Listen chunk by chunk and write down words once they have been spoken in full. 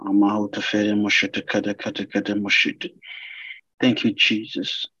Thank you,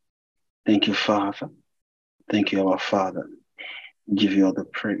 Jesus. Thank you, Father. Thank you, our Father. We give you all the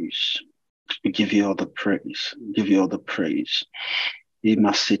praise. We give you all the praise. We give you all the praise. Thank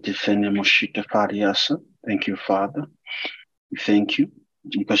you, Father. We thank you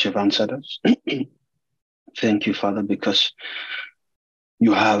because you've answered us. Thank you, Father, because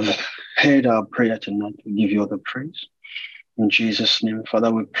you have heard our prayer tonight. We give you all the praise. In Jesus' name,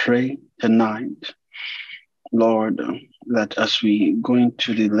 Father, we pray tonight, Lord, that as we go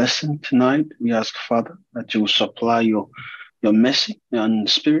into the lesson tonight, we ask, Father, that you will supply your mercy and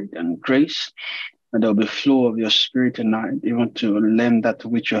spirit and grace, and there will be flow of your spirit tonight, even to learn that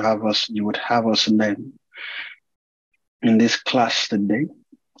which you would have us learn. In this class today,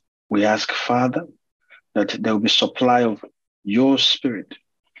 we ask, Father, that there will be supply of your spirit,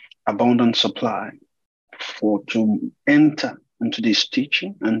 abundant supply, to enter into this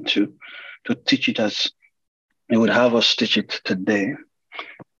teaching and to teach it as you would have us teach it today.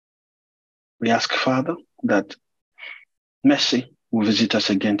 We ask, Father, that mercy will visit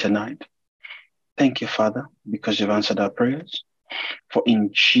us again tonight. Thank you, Father, because you've answered our prayers. For in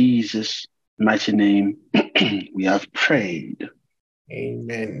Jesus' mighty name, we have prayed.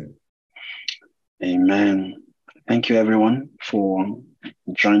 Amen. Amen. Thank you, everyone, for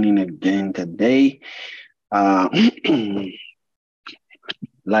joining again today.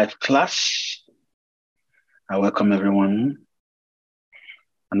 Live class. I welcome everyone.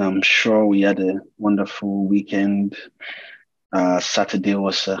 And I'm sure we had a wonderful weekend. Saturday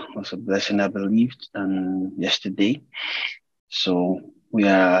was a blessing, I believe, and yesterday. So we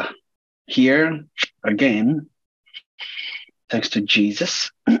are here again, thanks to Jesus.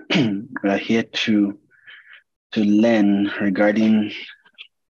 We are here to learn regarding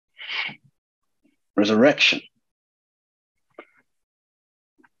resurrection.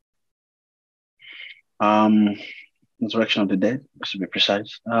 Resurrection of the dead, to be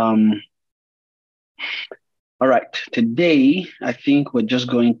precise. All right, today I think we're just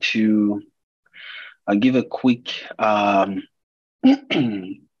going to give a quick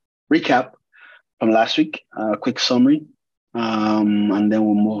recap from last week, a quick summary, and then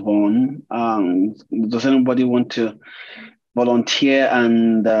we'll move on. Does anybody want to volunteer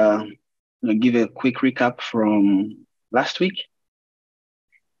and give a quick recap from last week?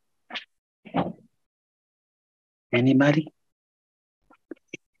 Anybody?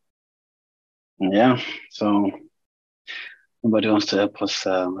 Yeah, so nobody wants to help us.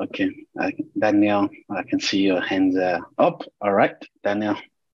 Okay, Daniel, I can see your hands up. All right, Daniel,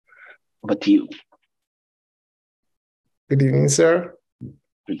 over to you. Good evening, sir.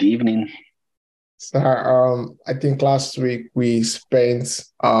 Good evening. Sir, I think last week we spent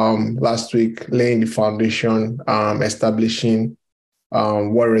laying the foundation, establishing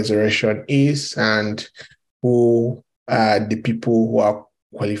what resurrection is and who are the people who are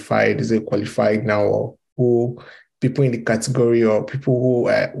qualified. Is it qualified now, or who people in the category or people who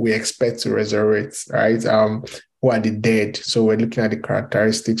we expect to resurrect, right? Who are the dead? So we're looking at the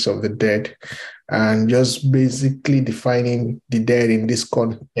characteristics of the dead and just basically defining the dead in this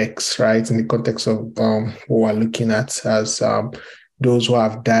context, right? In the context of what we're looking at as those who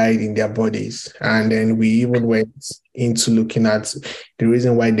have died in their bodies. And then we even went into looking at the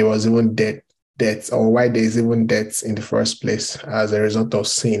reason why there was even death, or why there is even death in the first place as a result of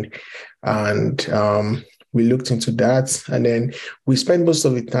sin. And we looked into that. And then we spent most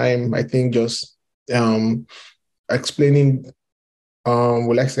of the time, I think, just explaining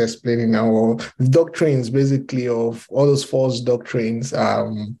explaining our doctrines, basically, of all those false doctrines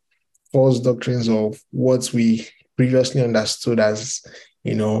of what we previously understood as,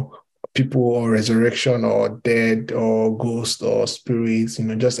 people or resurrection or dead or ghost or spirits,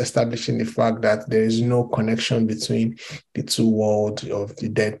 just establishing the fact that there is no connection between the two worlds of the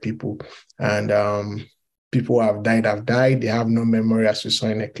dead people. And people who have died. They have no memory, as we saw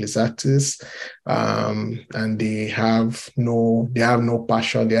in Ecclesiastes, and they have no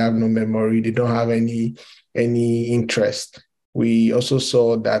passion. They have no memory. They don't have any interest. We also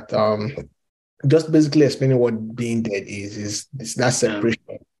saw that just basically explaining what being dead is that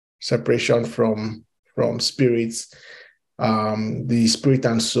separation from spirits. The spirit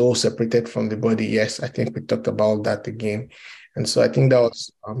and soul separated from the body. Yes, I think we talked about that again. And so I think that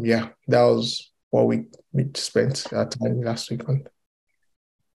was that was what we spent our time last week on.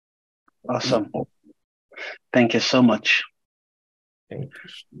 Awesome. Thank you so much. Thank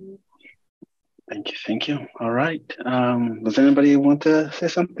you. Thank you. All right. Does anybody want to say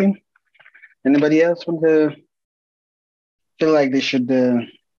something? Anybody else want to feel like they should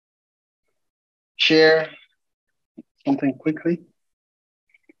share something quickly?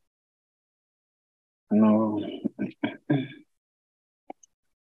 No.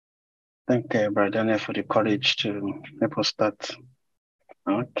 Thank you, Brother Daniel, for the courage to help us start.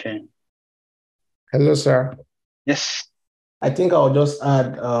 Okay. Hello, sir. Yes. I think I'll just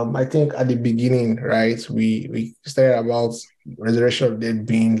add, I think at the beginning, right, we started about resurrection of dead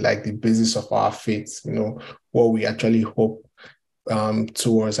being like the basis of our faith, what we actually hope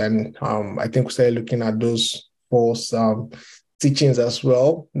towards. And I think we started looking at those false teachings as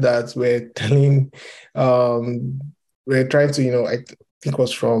well that we're telling, we're trying to, I think it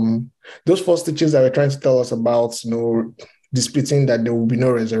was from those false teachings that were trying to tell us about, disputing that there will be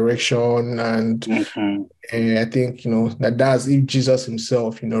no resurrection. And I think, that's if Jesus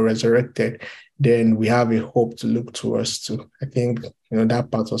himself, resurrected, then we have a hope to look towards too. I think,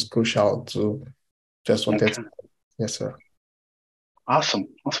 that part was crucial to just wanted to. Yes, sir. Awesome.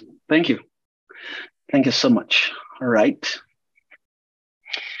 Thank you. Thank you so much. All right.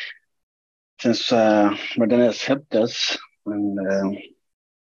 Since Brother has helped us and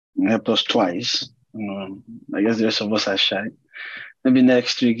helped us twice, I guess the rest of us are shy. Maybe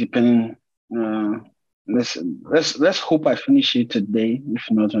next week, depending. Let's hope I finish it today. If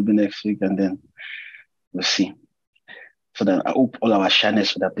not, maybe next week, and then we'll see. So that I hope all our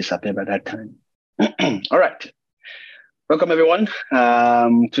shyness would have disappeared by that time. All right. Welcome, everyone.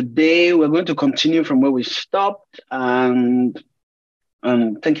 Today, we're going to continue from where we stopped. And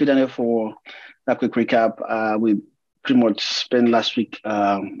thank you, Daniel, for that quick recap. We pretty much spent last week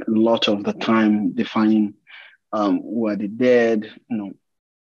a lot of the time defining who are the dead, and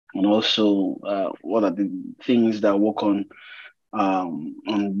also what are the things that work on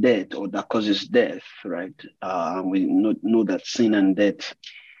death or that causes death, right? We know that sin and death,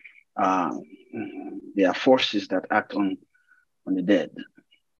 they are forces that act on the dead.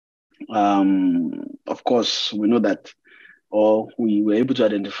 Of course, we know that, or we were able to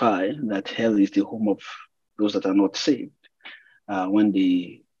identify that hell is the home of those that are not saved when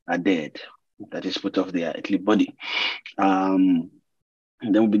they are dead, that is put off their earthly body. And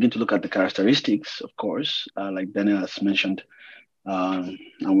then we begin to look at the characteristics, of course, like Daniel has mentioned. And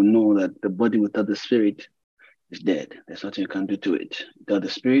we know that the body without the spirit is dead. There's nothing you can do to it. Without the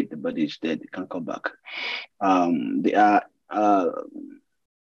spirit, the body is dead. It can't come back. They are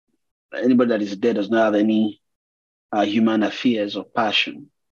anybody that is dead does not have any human affairs or passion.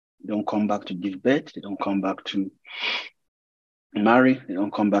 They don't come back to give birth. They don't come back to marry. They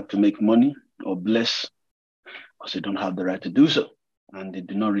don't come back to make money or bless, because they don't have the right to do so. And they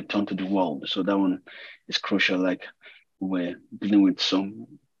do not return to the world. So that one is crucial. Like we're dealing with some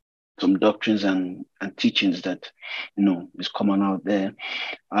doctrines and teachings that is common out there.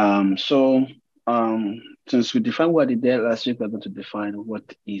 Since we defined what is there last week, we're going to define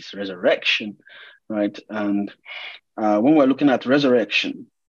what is resurrection, right? And when we're looking at resurrection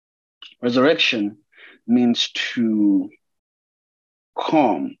means to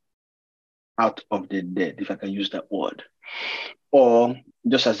come out of the dead, if I can use that word. Or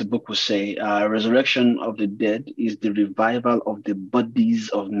just as the book will say, resurrection of the dead is the revival of the bodies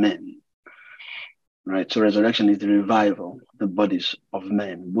of men. Right? So resurrection is the revival of the bodies of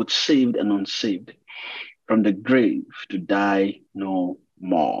men, both saved and unsaved, from the grave to die no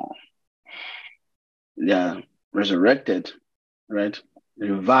more. They are resurrected, right?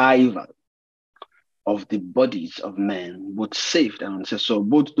 The revival of the bodies of men, both saved and unsaved. So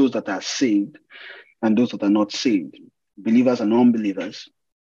both those that are saved and those that are not saved, believers and unbelievers.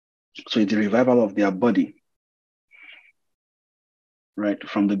 So it's the revival of their body, right?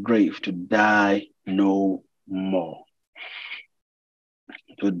 From the grave to die no more.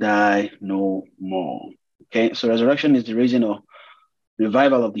 To die no more. Okay, so resurrection is the raising or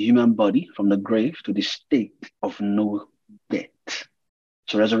revival of the human body from the grave to the state of no death.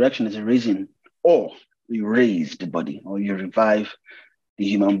 So resurrection is a raising, or you raise the body, or you revive the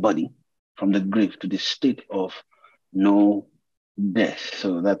human body from the grave to the state of no death.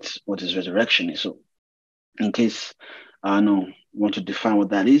 So that's what is resurrection is. So in case you want to define what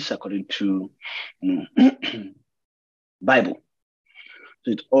that is according to Bible.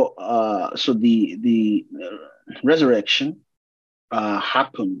 So the resurrection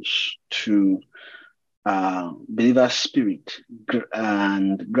happens to believer's spirit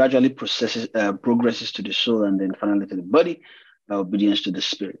and gradually progresses to the soul and then finally to the body by obedience to the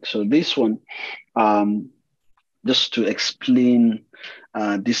spirit. So this one, just to explain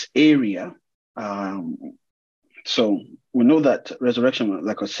this area. So we know that resurrection,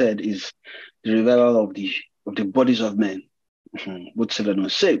 like I said, is the revival of the bodies of men, both saved and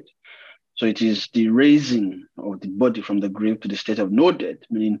unsaved. So it is the raising of the body from the grave to the state of no death,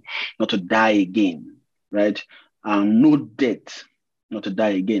 meaning not to die again, right? No death, not to die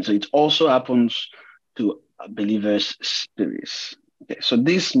again. So it also happens to believers' spirits. Okay, so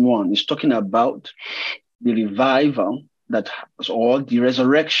this one is talking about the revival or the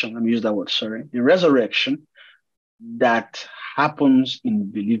resurrection. Let me use that word, sorry. The resurrection that happens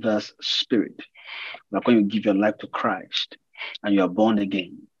in believers' spirit. Like when you give your life to Christ and you are born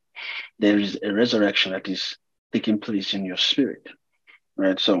again, there is a resurrection that is taking place in your spirit,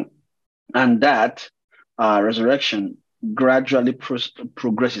 right? So, and that resurrection gradually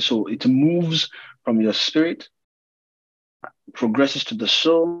progresses. So it moves from your spirit, progresses to the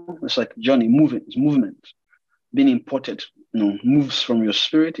soul. It's like journey, moving, it's movement, being imported, moves from your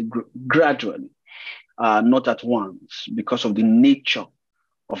spirit gradually, not at once, because of the nature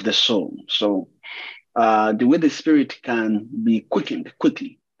of the soul. So the way the spirit can be quickened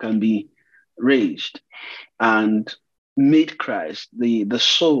quickly, can be raised and made Christ, the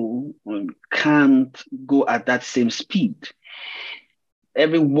soul can't go at that same speed.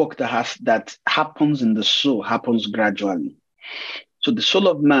 Every work that happens in the soul happens gradually. So the soul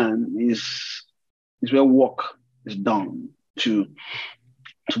of man is where work is done to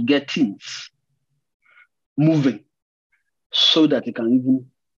get things moving so that it can even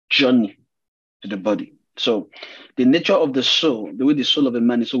journey to the body. So the nature of the soul, the way the soul of a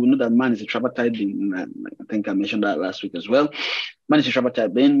man is, so we know that man is a tripartite being. I think I mentioned that last week as well. Man is a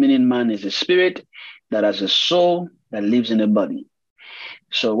tripartite being, meaning man is a spirit that has a soul that lives in a body.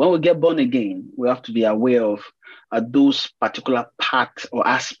 So when we get born again, we have to be aware of those particular parts or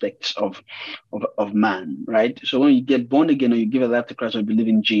aspects of man, right? So when you get born again or you give your life to Christ or believe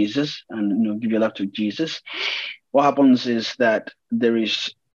in Jesus and give your life to Jesus, what happens is that there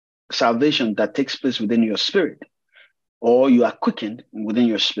is salvation that takes place within your spirit, or you are quickened within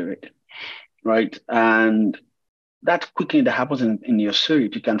your spirit, right? And that quickening that happens in your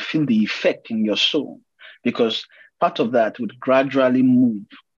spirit, you can feel the effect in your soul, because part of that would gradually move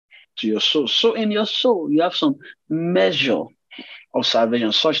to your soul. So in your soul, you have some measure of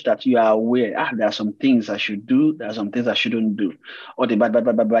salvation such that you are aware, there are some things I should do, there are some things I shouldn't do. Or the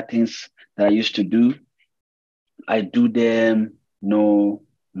bad things that I used to do, I do them no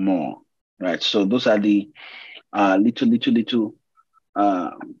more, right? So those are the little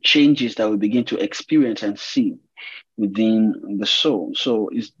changes that we begin to experience and see within the soul. So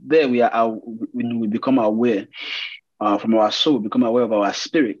it's there when we become aware from our soul, become aware of our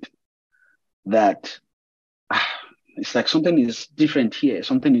spirit, that it's like something is different here,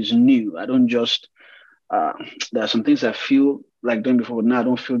 something is new. I don't just there are some things I feel like doing before, but now I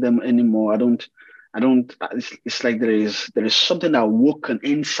don't feel them anymore. I don't it's like there is something awoken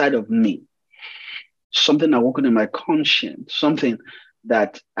inside of me, something awoken in my conscience, something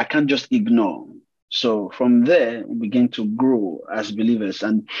that I can't just ignore. So from there, we begin to grow as believers,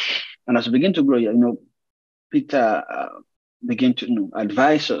 and as we begin to grow, Peter began to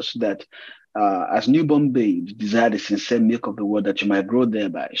advise us that as newborn babes, desire the sincere milk of the word that you might grow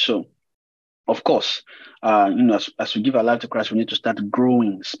thereby. So, of course, as we give our life to Christ, we need to start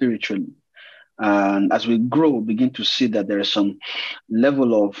growing spiritually. And as we grow, we begin to see that there is some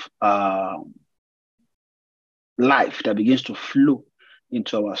level of life that begins to flow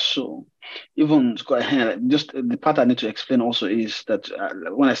into our soul. Even just the part I need to explain also is that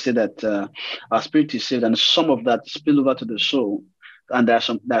when I say that our spirit is saved, and some of that spill over to the soul, and there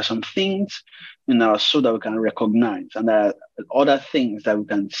are some things in our soul that we can recognize, and there are other things that we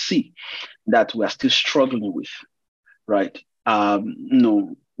can see that we are still struggling with, right?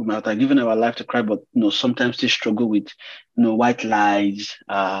 We might have given our life to Christ, but sometimes still struggle with white lies,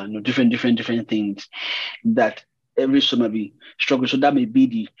 different things that every soul may be struggling. So that may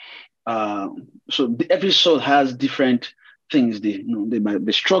be every soul has different things they might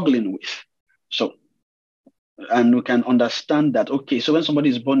be struggling with. So, and we can understand that, okay, so when somebody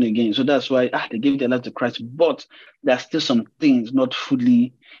is born again, so that's why they gave their life to Christ, but there are still some things not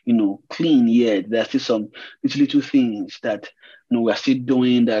fully, clean yet. There are still some little things that we are still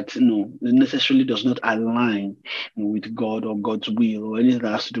doing that necessarily does not align with God or God's will, or anything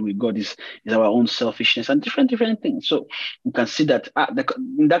that has to do with God is our own selfishness and different things. So you can see that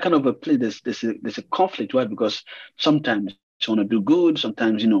in that kind of a place, there's a conflict, right? Because sometimes you want to do good,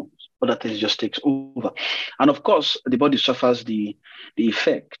 sometimes other things just takes over, and of course the body suffers the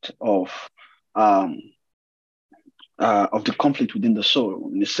effect of the conflict within the soul,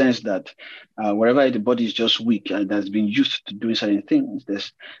 in the sense that wherever the body is just weak and has been used to doing certain things,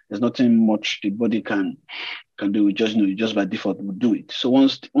 there's nothing much the body can do. It just by default will do it. So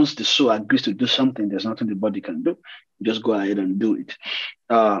once the soul agrees to do something, there's nothing the body can do. You just go ahead and do it.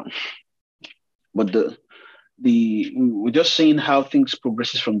 But we're just seeing how things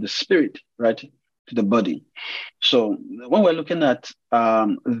progresses from the spirit, right, to the body. So when we're looking at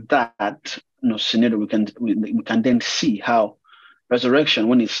that, scenario, we can then see how resurrection,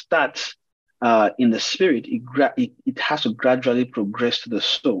 when it starts in the spirit, it has to gradually progress to the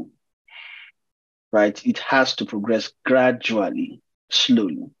soul, right? It has to progress gradually,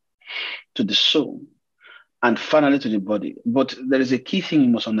 slowly to the soul, and finally to the body. But there is a key thing you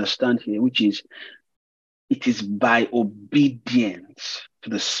must understand here, which is it is by obedience to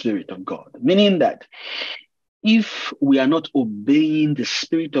the Spirit of God. Meaning that if we are not obeying the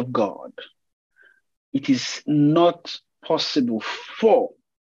Spirit of God, it is not possible for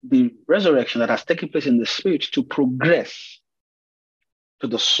the resurrection that has taken place in the Spirit to progress to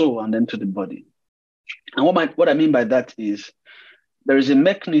the soul and then to the body. And what I mean by that is there is a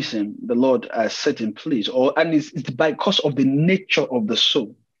mechanism the Lord has set in place, and it's because of the nature of the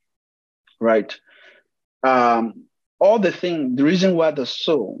soul, right? The reason why the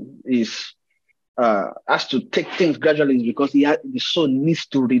soul has to take things gradually is because the soul needs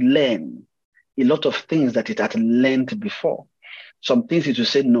to relearn a lot of things that it had learned before. Some things it will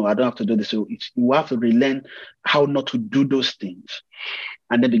say, no, I don't have to do this. So you have to relearn how not to do those things,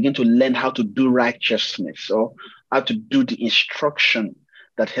 and then begin to learn how to do righteousness, or how to do the instruction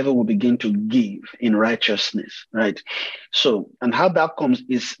that heaven will begin to give in righteousness, right? So, and how that comes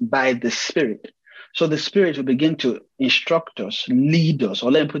is by the Spirit. So the Spirit will begin to instruct us, lead us,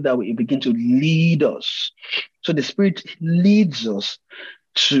 or let me put it that way, it begin to lead us. So the Spirit leads us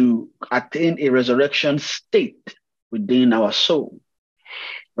to attain a resurrection state within our soul,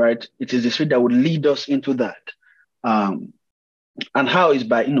 right? It is the Spirit that will lead us into that. And how is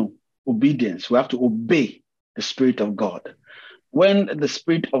by, obedience. We have to obey the Spirit of God. When the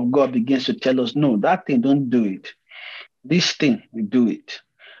Spirit of God begins to tell us, no, that thing, don't do it. This thing, we do it.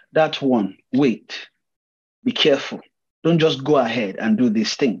 That one, wait. Be careful. Don't just go ahead and do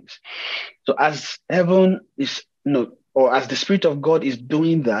these things. So as heaven is, or as the Spirit of God is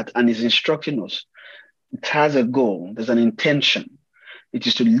doing that and is instructing us, it has a goal. There's an intention. It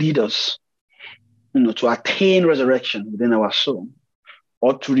is to lead us, to attain resurrection within our soul,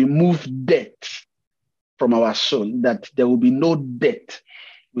 or to remove death from our soul, that there will be no death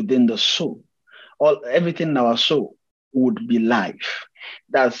within the soul. Everything in our soul would be life.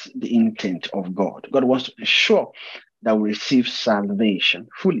 That's the intent of God. God wants to ensure that we receive salvation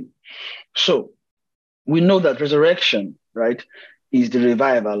fully. So we know that resurrection, right, is the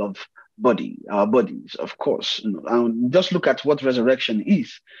revival of our bodies, of course. And just look at what resurrection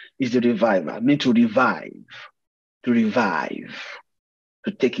is the revival. I mean, to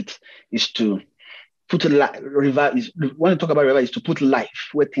take it is to put revive. When you talk about revival, is to put life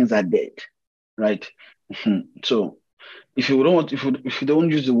where things are dead, right? So if you don't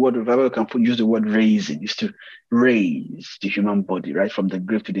use the word revival, you can use the word raising. Is to raise the human body, right, from the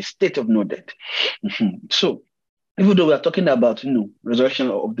grave to the state of no death. So even though we are talking about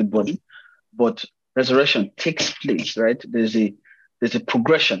resurrection of the body, but resurrection takes place, right? There's a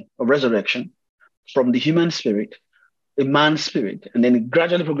progression of resurrection from the human spirit, a man's spirit, and then it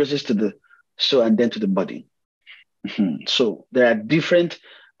gradually progresses to the soul and then to the body. So there are different,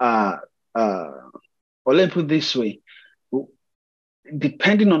 or let me put it this way,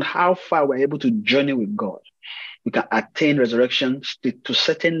 depending on how far we're able to journey with God, we can attain resurrection to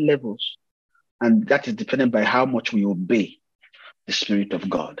certain levels, and that is dependent by how much we obey the Spirit of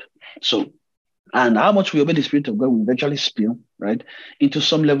God. So, and how much we obey the Spirit of God will eventually spill, right, into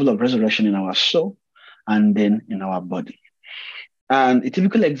some level of resurrection in our soul and then in our body. And a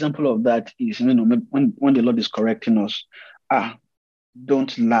typical example of that is, when the Lord is correcting us,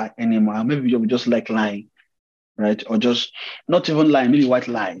 don't lie anymore. Maybe we just like lying, right? Or just not even lying, maybe white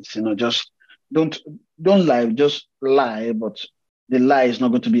lies, just don't lie, just lie, but the lie is not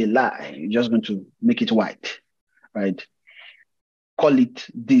going to be a lie. You're just going to make it white, right? Call it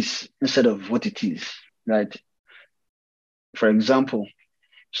this instead of what it is, right? For example,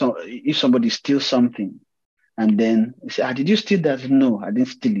 so if somebody steals something and then you say, did you steal that? No, I didn't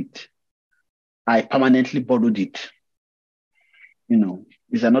steal it. I permanently borrowed it.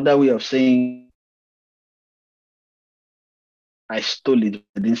 It's another way of saying I stole it,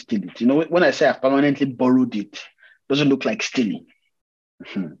 I didn't steal it. When I say I permanently borrowed it, it doesn't look like stealing.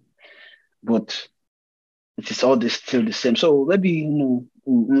 But it is all still the same. So maybe,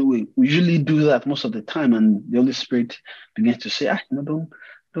 we usually do that most of the time, and the Holy Spirit begins to say,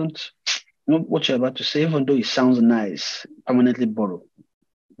 don't what you're about to say, even though it sounds nice, permanently borrow,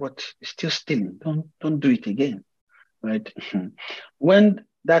 but it's still stealing. Don't do it again, right? When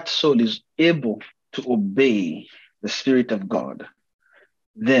that soul is able to obey the Spirit of God,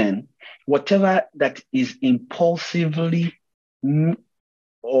 then whatever that is impulsively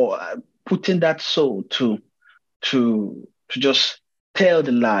or putting that soul to just tell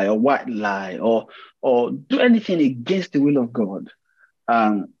the lie or white lie or do anything against the will of God,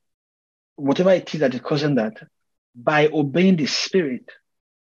 um, whatever it is that is causing that, by obeying the Spirit,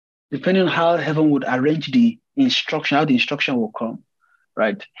 depending on how heaven would arrange the instruction, how the instruction will come,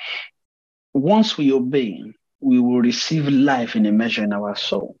 right? Once we obey, we will receive life in a measure in our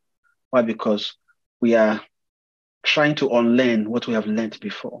soul. Why? Because we are trying to unlearn what we have learned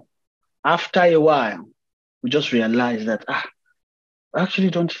before. After a while, we just realize that actually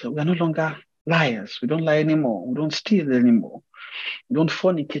we are no longer liars. We don't lie anymore. We don't steal anymore. We don't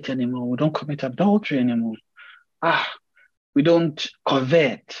fornicate anymore. We don't commit adultery anymore. We don't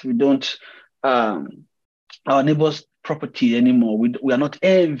covet. We don't our neighbor's property anymore. We are not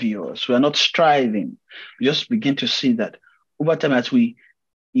envious. We are not striving. We just begin to see that over time as we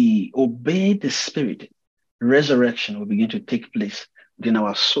obey the Spirit, resurrection will begin to take place within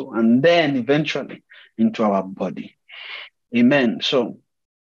our soul and then eventually into our body. Amen. So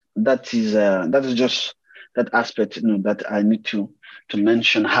that is just that aspect, that I need to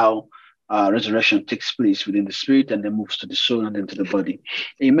mention how resurrection takes place within the spirit and then moves to the soul and then to the body.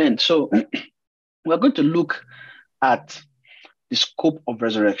 Amen. So we're going to look at the scope of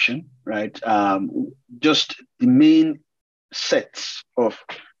resurrection, right? Just the main sets of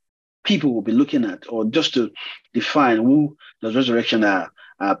people we'll be looking at, or just to define who does resurrection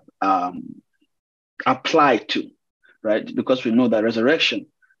apply to, right? Because we know that resurrection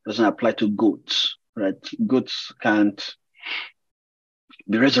doesn't apply to goats, right? Goats can't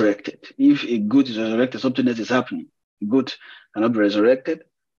be resurrected. If a goat is resurrected, something else is happening. A goat cannot be resurrected.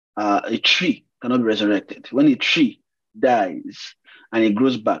 A tree cannot be resurrected. When a tree dies and it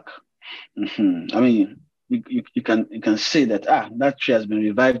grows back, I mean, you can say that that tree has been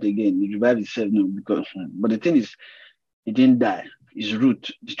revived again. It revived itself, no, because but the thing is, it didn't die.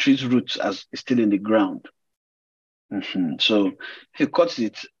 The tree's roots is still in the ground. So if you cut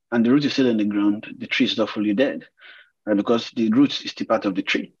it and the root is still in the ground, the tree is not fully dead, right? Because the root is still part of the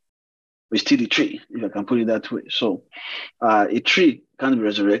tree. It's still the tree, if I can put it that way. So a tree can't be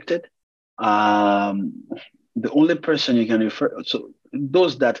resurrected. The only person you can refer, so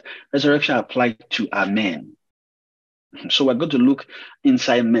those that resurrection apply to are men. So we're going to look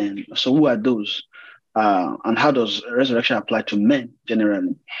inside men. So who are those? And how does resurrection apply to men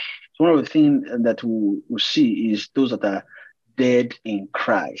generally? So one of the things that we'll see is those that are dead in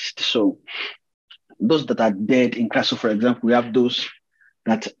Christ. So those that are dead in Christ. So for example, we have those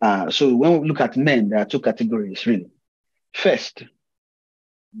that so when we look at men, there are two categories really. First,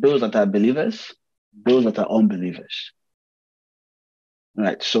 those that are believers, those that are unbelievers.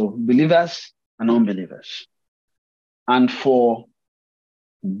 Right. So believers and unbelievers. And for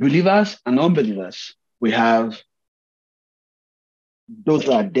believers and unbelievers, we have those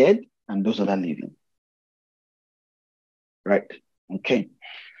that are dead and those that are living. Right. Okay.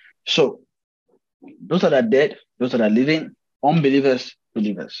 So those that are dead, those that are living, unbelievers,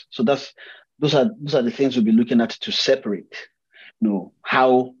 believers. So those are the things we'll be looking at to separate,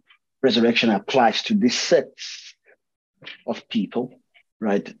 how resurrection applies to these sets of people,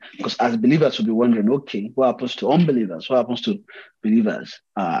 right? Because as believers, we'll be wondering, okay, what happens to unbelievers? What happens to believers?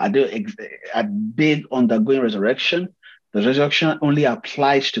 Are they undergoing resurrection? The resurrection only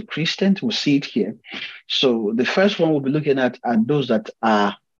applies to Christians. We'll see it here. So the first one we'll be looking at are those that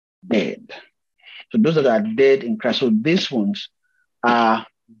are dead. So those that are dead in Christ. So these ones are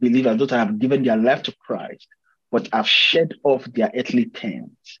believers, those that have given their life to Christ, but have shed off their earthly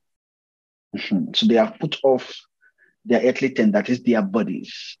tent. So they have put off their earthly tent, that is their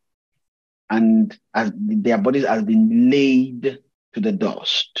bodies. And as their bodies has been laid to the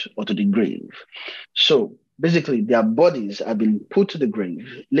dust or to the grave. So basically their bodies have been put to the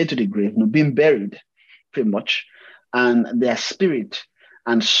grave, laid to the grave, being buried pretty much. And their spirit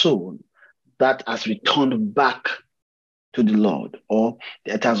and soul that has returned back to the Lord, or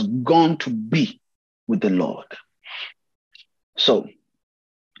it has gone to be with the Lord. So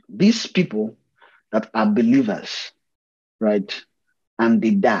these people that are believers, right, and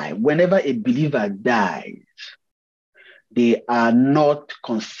they die, whenever a believer dies, they are not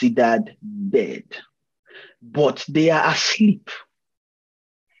considered dead, but they are asleep.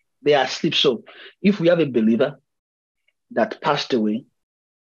 They are asleep. So if we have a believer that passed away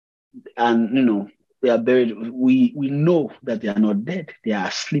and, they are buried, we know that they are not dead. They are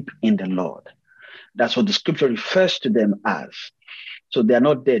asleep in the Lord. That's what the scripture refers to them as. So they are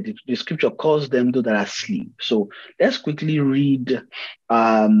not dead. The scripture calls them those that are asleep. So let's quickly read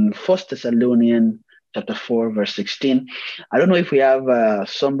 1 Thessalonians chapter 4, verse 16. I don't know if we have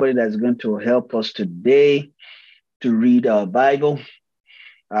somebody that's going to help us today to read our Bible.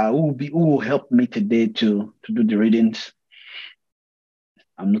 Who will help me today to do the readings?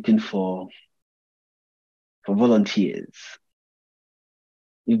 I'm looking for volunteers.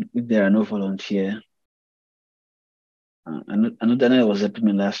 If there are no volunteers, I know Daniel was helping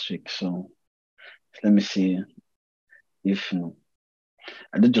me last week, so let me see if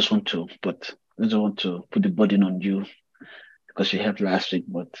I don't just want to, but I don't want to put the burden on you because you helped last week.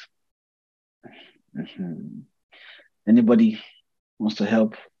 But anybody wants to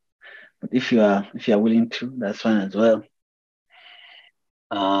help, but if you are willing to, that's fine as well.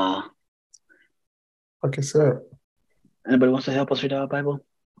 Okay, sir. Anybody wants to help us with our Bible?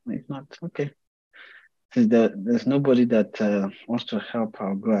 If not, okay. Since there's nobody that wants to help,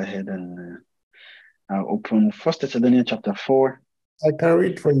 I'll go ahead and I'll open 1 Thessalonians chapter 4. I can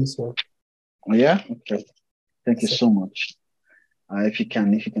read for you, sir. Oh, yeah? Okay. Thank you so much. If you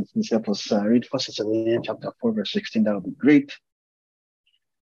can please help us read 1 Thessalonians chapter 4, verse 16, that would be great.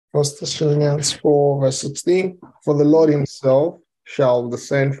 1 Thessalonians 4, verse 16. For the Lord himself shall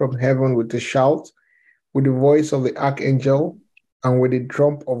descend from heaven with a shout, with the voice of the archangel, and with the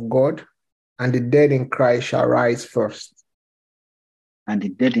trump of God, and the dead in Christ shall rise first. And the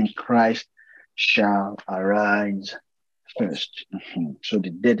dead in Christ shall arise first. So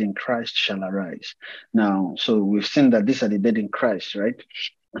the dead in Christ shall arise. Now, so we've seen that these are the dead in Christ, right?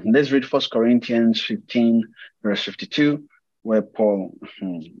 And let's read 1 Corinthians 15, verse 52, where Paul...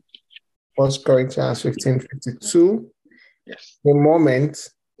 1 Corinthians 15, 52. Yes. The moment,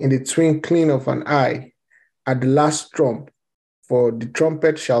 in the twinkling of an eye, at the last trump, for the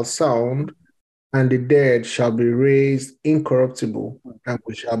trumpet shall sound, and the dead shall be raised incorruptible, and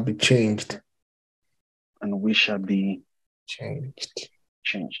we shall be changed. And we shall be changed.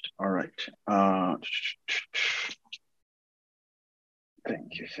 All right.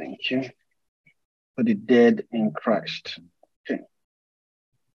 Thank you. For the dead in Christ. Okay.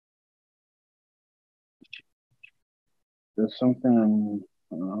 There's something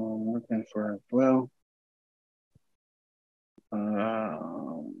I'm looking for as well.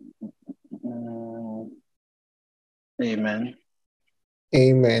 Amen.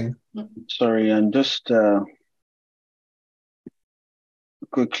 Amen. Sorry, I'm just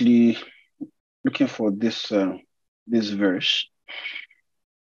quickly looking for this this verse.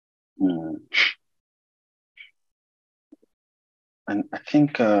 And I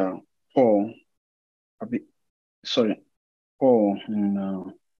think Paul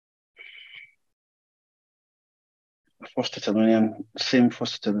in First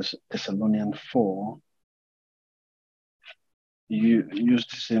Thessalonians 4, you use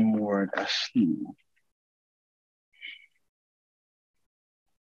the same word as sleep.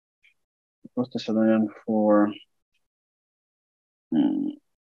 First Thessalonians 4.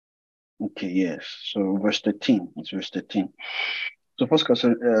 Okay, yes. So verse 13. It's verse 13. So First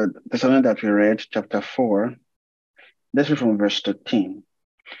Thessalonians that we read, chapter 4. Let's read from verse 13. It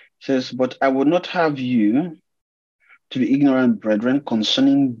says, "But I would not have you to be ignorant, brethren,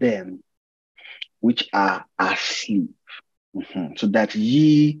 concerning them which are asleep, so that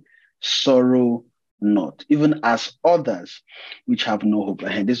ye sorrow not, even as others which have no hope."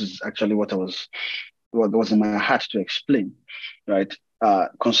 And this is actually what was in my heart to explain, right?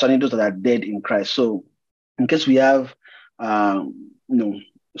 Concerning those that are dead in Christ. So in case we have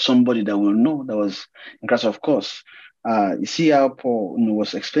somebody that will know that was in Christ, of course. You see how Paul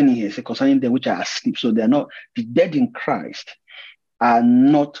was explaining here, say, concerning them which are asleep. So they are not, the dead in Christ are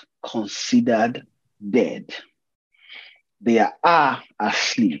not considered dead. They are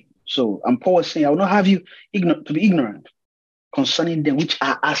asleep. So, and Paul was saying, I will not have you to be ignorant concerning them which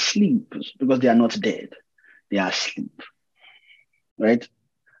are asleep, because they are not dead. They are asleep. Right?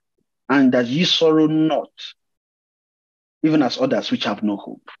 And that ye sorrow not, even as others which have no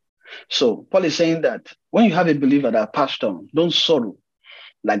hope. So Paul is saying that when you have a believer that passed on, don't sorrow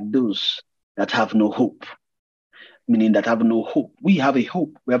like those that have no hope. Meaning that have no hope. We have a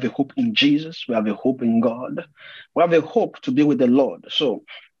hope. We have a hope in Jesus. We have a hope in God. We have a hope to be with the Lord. So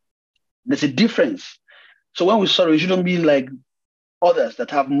there's a difference. So when we sorrow, it shouldn't be like others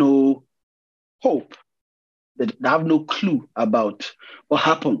that have no hope, that have no clue about what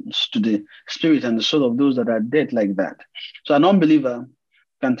happens to the spirit and the soul of those that are dead like that. So an unbeliever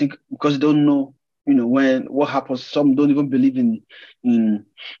can think, because they don't know, what happens. Some don't even believe in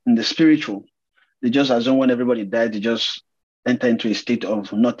the spiritual. They just assume when everybody dies, they just enter into a state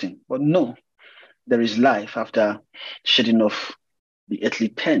of nothing. But no, there is life after shedding off the earthly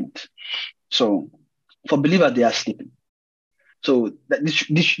tent. So for believers, they are sleeping. So that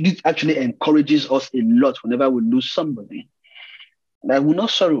this actually encourages us a lot whenever we lose somebody. That will not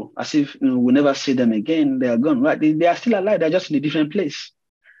sorrow as if we'll never see them again. They are gone. Right? They are still alive. They're just in a different place.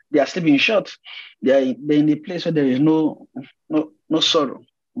 They are sleeping short. They're in a place where there is no no sorrow.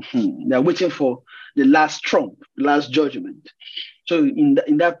 They are waiting for the last trump, the last judgment. So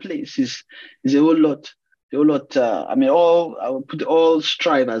in that place is a whole lot. A whole lot. I would put all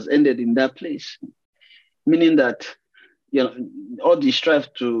strife has ended in that place, meaning that all the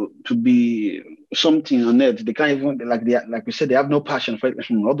strive to be something on earth. They can't even like we said, they have no passion for it.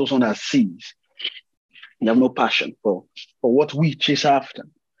 All those ones are seeds. They have no passion for what we chase after.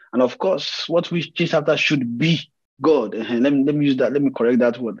 And of course, what we chase after should be God. Let me use that. Let me correct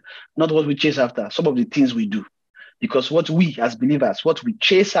that word. Not what we chase after. Some of the things we do, because what we as believers, what we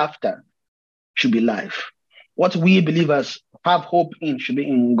chase after, should be life. What we believers have hope in should be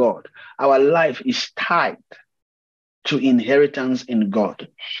in God. Our life is tied to inheritance in God.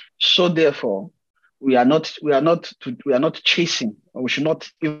 So therefore, we are not chasing, or we should not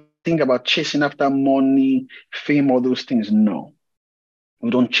even think about chasing after money, fame, all those things. No, we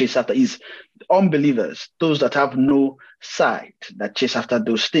don't chase after. It's unbelievers, those that have no sight, that chase after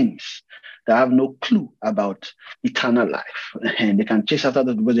those things, that have no clue about eternal life. And they can chase after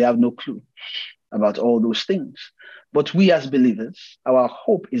that because they have no clue about all those things. But we as believers, our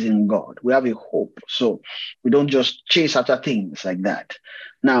hope is in God. We have a hope. So we don't just chase after things like that.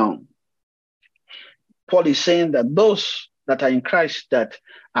 Now, Paul is saying that those that are in Christ that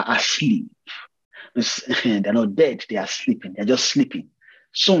are asleep, they're not dead, they are sleeping. They're just sleeping.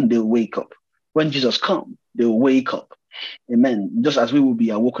 Soon they'll wake up. When Jesus comes, they'll wake up. Amen. Just as we will be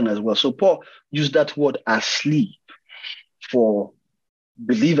awoken as well. So Paul used that word asleep for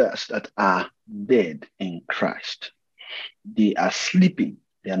believers that are dead in Christ. They are sleeping,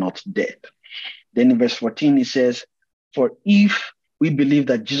 they are not dead. Then in verse 14, he says, for if we believe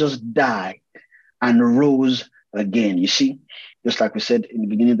that Jesus died and rose again, you see, just like we said in the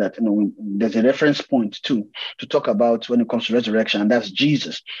beginning that there's a reference point to talk about when it comes to resurrection, and that's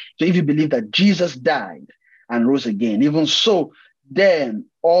Jesus. So if you believe that Jesus died and rose again, even so, then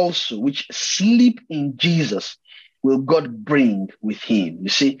also which sleep in Jesus will God bring with him. You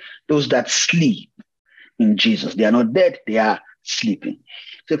see, those that sleep in Jesus, they are not dead, they are sleeping.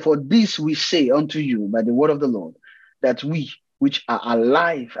 So for this we say unto you by the word of the Lord, that we which are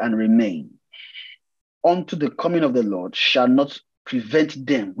alive and remain unto the coming of the Lord shall not prevent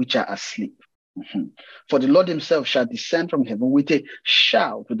them which are asleep. For the Lord himself shall descend from heaven with a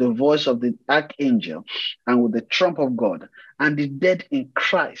shout, with the voice of the archangel, and with the trump of God, and the dead in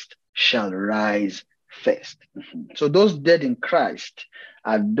Christ shall rise first. So those dead in Christ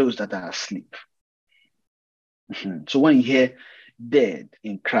are those that are asleep. So when you hear dead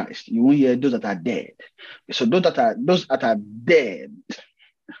in Christ, you won't hear those that are dead. So those that are dead,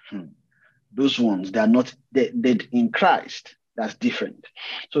 those ones, they are not dead in Christ. That's different.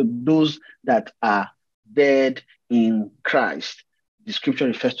 So those that are dead in Christ, the scripture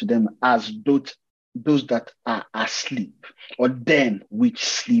refers to them as those that are asleep, or them which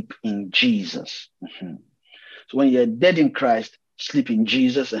sleep in Jesus. So when you're dead in Christ, sleep in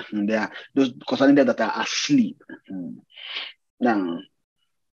Jesus, and there are those concerning them that are asleep. Now,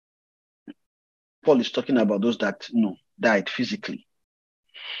 Paul is talking about those that died physically,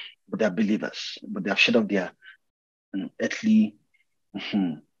 but they are believers, but they have shed off their earthly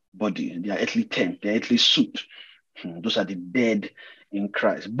body, their earthly tent, their earthly suit. Those are the dead in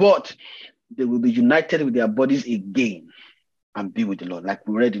Christ. But they will be united with their bodies again and be with the Lord. Like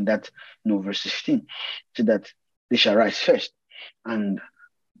we read in that verse 15, so that they shall rise first, and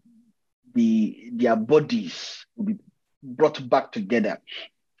their bodies will be brought back together.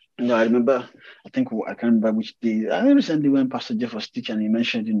 I remember, I can't remember which day. I recently when Pastor Jeff was teaching, and he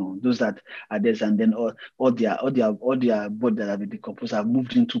mentioned, those that are dead, and then all their body that have been decomposed have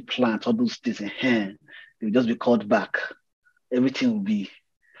moved into plants, all those things, and they'll just be called back. Everything will be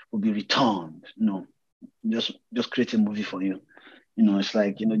returned. Just create a movie for you. It's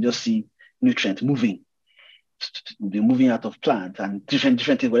like, just see nutrients moving. Will be moving out of plants and different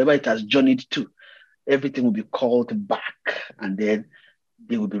things, wherever it has journeyed to, everything will be called back, and then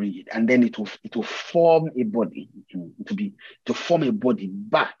they will be, and then it will form a body. To form a body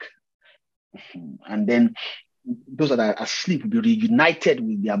back, and then those that are asleep will be reunited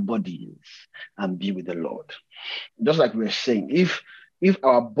with their bodies and be with the Lord. Just like we were saying, if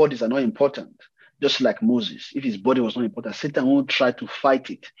our bodies are not important, just like Moses, if his body was not important, Satan won't try to fight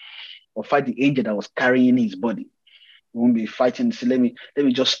it or fight the angel that was carrying his body. He won't be fighting. Say, let me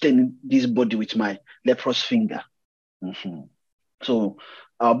just stain this body with my leprous finger. So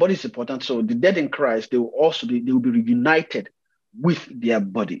our body is important. So the dead in Christ, they will be reunited with their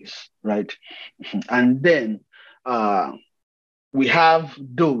bodies, right? And then we have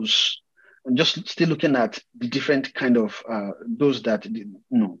those And just still looking at the different kind of those that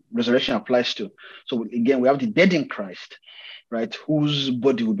resurrection applies to. So again, we have the dead in Christ, right? Whose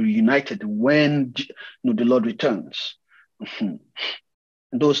body will be united when the Lord returns.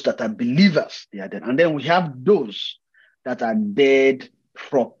 Those that are believers, they are dead. And then we have those that are dead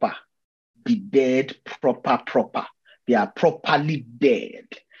proper. The dead proper. They are properly dead.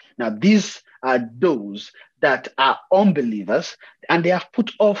 Now, these are those that are unbelievers and they have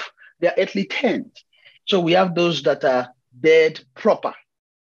put off their earthly tent. So we have those that are dead proper.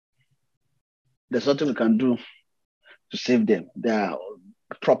 There's nothing we can do to save them. They are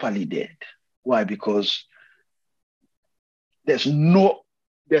properly dead. Why? Because there's no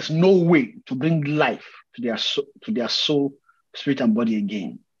way to bring life to their soul, spirit, and body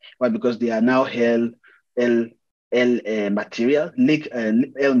again. Why? Because they are now hell material,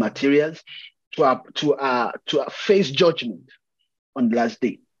 hell materials to face judgment on the last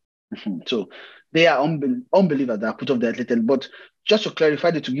day. So they are unbelievers that are put off their little. But just to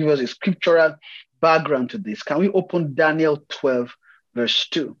clarify, to give us a scriptural background to this, can we open Daniel 12, verse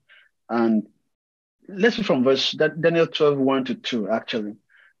 2? And let's read from Daniel 12, 1 to 2, actually.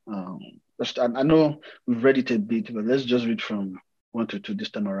 I know we've read it a bit, but let's just read from 1 to 2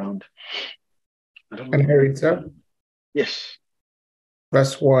 this time around. Can I read, sir? Yes.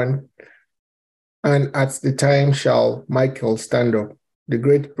 Verse 1. And at the time shall Michael stand up, the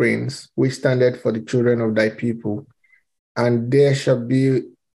great prince, which standeth for the children of thy people. And there shall be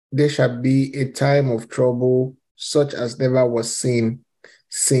a time of trouble, such as never was seen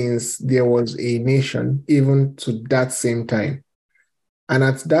since there was a nation, even to that same time. And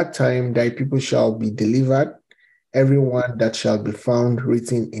at that time thy people shall be delivered, everyone that shall be found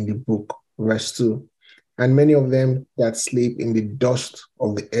written in the book. Verse 2. And many of them that sleep in the dust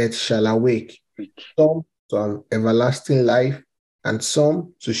of the earth shall awake, some to everlasting life, and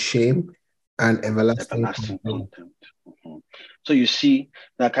some to shame and everlasting contempt. So you see,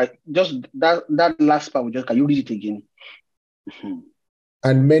 just that last part, can you read it again?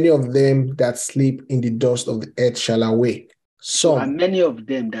 And many of them that sleep in the dust of the earth shall awake. And many of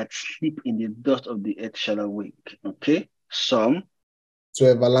them that sleep in the dust of the earth shall awake. Okay. Some to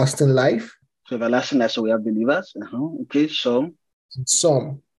everlasting life. To everlasting life, so we have believers. Okay. Some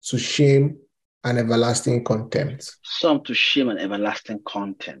to shame and everlasting contempt. Some to shame and everlasting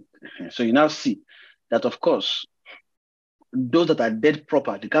contempt. So you now see that, of course, those that are dead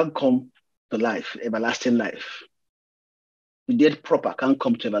proper, they can't come to life, everlasting life. The dead proper can't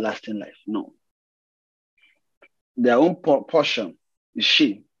come to everlasting life. No. Their own portion is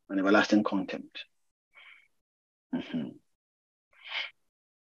shame and everlasting contempt.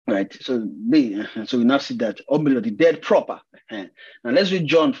 Right. So we now see that unbeliever, the dead proper. Now let's read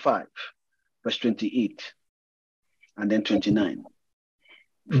John 5, verse 28 and then 29.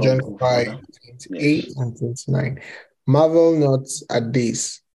 John 5, 28 and 29. Marvel not at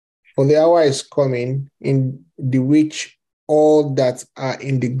this, for the hour is coming in the which all that are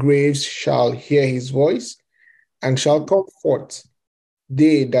in the graves shall hear his voice, and shall come forth,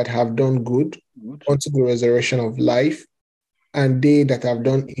 they that have done good unto the resurrection of life, and they that have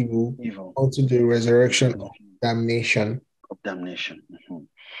done evil unto the resurrection of damnation.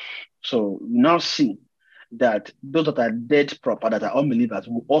 So we now see that those that are dead proper, that are unbelievers,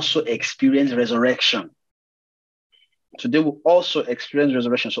 will also experience resurrection. So they will also experience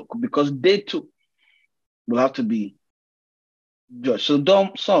resurrection. So because they too will have to be judged. So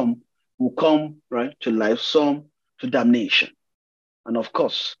some will come right to life, some to damnation. And of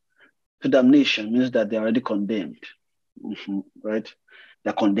course, to damnation means that they're already condemned. Right?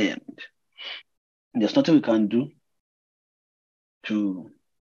 They're condemned. There's nothing we can do to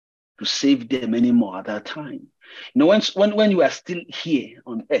save them anymore at that time. When you are still here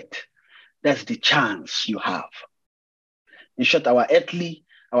on earth, that's the chance you have. In short, our earthly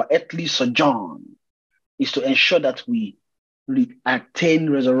sojourn is to ensure that we attain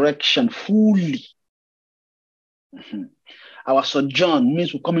resurrection fully. Our sojourn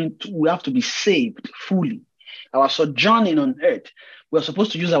means we have to be saved fully. Our sojourning on earth, we're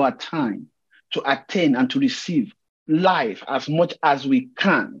supposed to use our time to attain and to receive life as much as we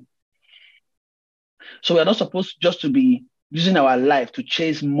can. So we're not supposed just to be using our life to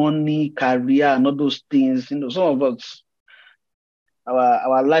chase money, career, and all those things. Some of us,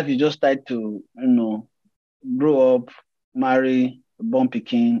 our life is just tied to, grow up, marry, born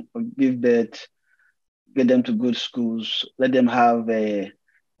pikin, give birth, get them to good schools, let them have a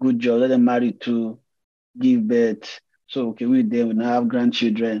good job, let them marry to give birth. So, okay, we now have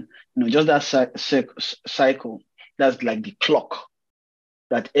grandchildren. Just that cycle. That's like the clock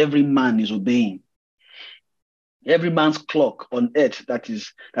that every man is obeying. Every man's clock on earth that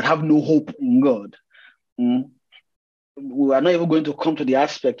have no hope in God. We are not even going to come to the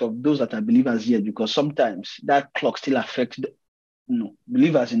aspect of those that are believers yet, because sometimes that clock still affects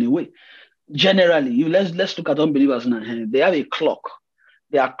believers in a way. Generally, let's look at unbelievers now. They have a clock.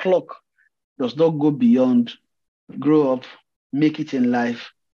 Their clock does not go beyond grow up, make it in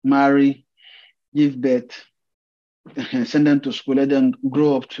life, marry, give birth, send them to school, let them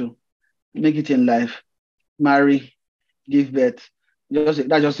grow up to make it in life, marry, give birth. That's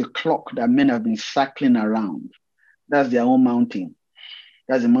just a clock that men have been circling around. That's their own mountain.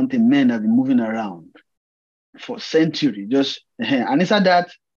 That's the mountain men have been moving around for centuries. And inside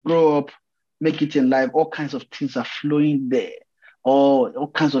that, grow up, make it in life. All kinds of things are flowing there. All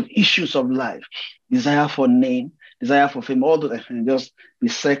kinds of issues of life, desire for name, desire for fame, all those just be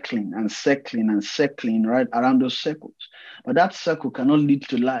circling and circling and circling right around those circles. But that circle cannot lead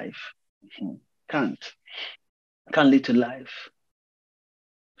to life. Can't lead to life.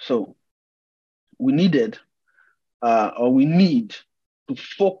 So we need to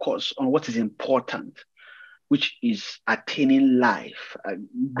focus on what is important, which is attaining life,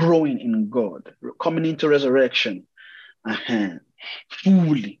 growing in God, coming into resurrection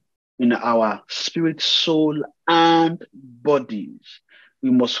fully in our spirit, soul, and bodies. We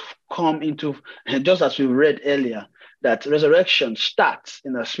must come into, just as we read earlier, that resurrection starts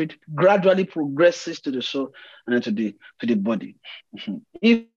in the spirit, gradually progresses to the soul and then to the body.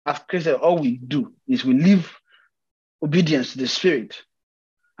 If as Christians, all we do is we live obedience to the spirit,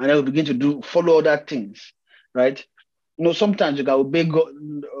 and then we begin to follow other things, right? Sometimes you can obey God,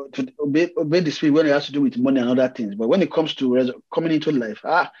 to obey the spirit when it has to do with money and other things. But when it comes to coming into life,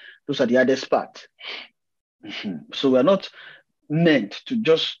 those are the hardest part. So we are not meant to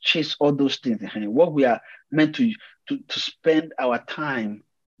just chase all those things. What we are meant to spend our time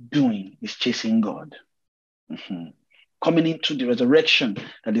doing is chasing God. Coming into the resurrection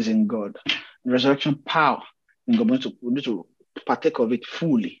that is in God, the resurrection power in God. We need to partake of it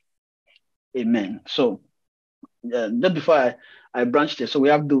fully. Amen. So just before I branched there, so we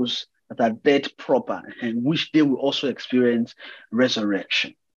have those that are dead proper, and which they will also experience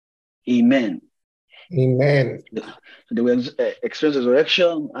resurrection. Amen. Amen. So they will experience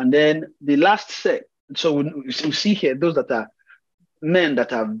resurrection, and then the last set. So we see here those that are men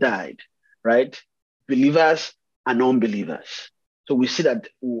that have died, right? Believers and unbelievers. So we see that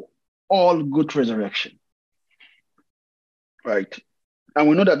all go to resurrection, right? And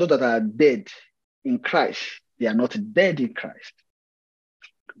we know that those that are dead in Christ, they are not dead in Christ.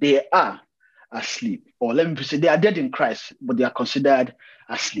 They are asleep. Or let me say, they are dead in Christ, but they are considered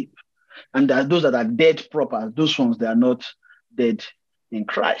asleep. And there are those that are dead proper. Those ones, they are not dead in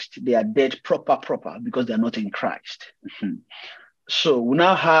Christ. They are dead proper, because they are not in Christ. So we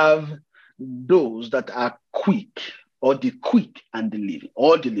now have those that are quick, or the quick and the living,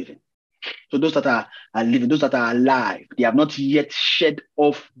 or the living. So those that are living, those that are alive, they have not yet shed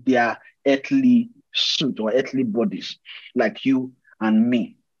off their earthly suit or earthly bodies, like you and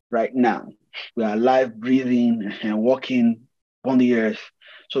me right now. We are alive, breathing, and walking on the earth.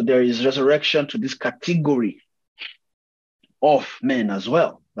 So there is resurrection to this category of men as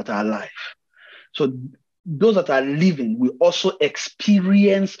well that are alive. So those that are living will also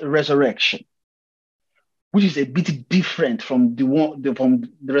experience resurrection, which is a bit different from from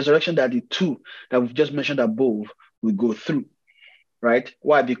the resurrection that the two that we've just mentioned above will go through, right?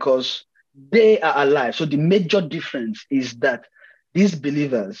 Why? Because they are alive. So the major difference is that these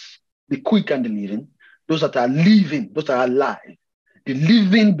believers, the quick and the living, those that are living, those that are alive, the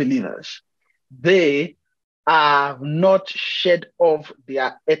living believers, they have not shed off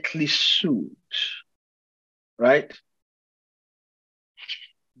their earthly suit, right?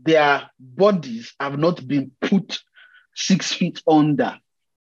 Their bodies have not been put 6 feet under.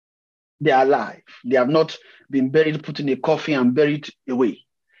 They are alive. They have not been buried, put in a coffin and buried away.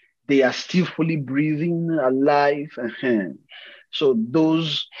 They are still fully breathing, alive. So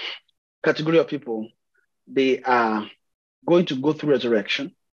those category of people, they are going to go through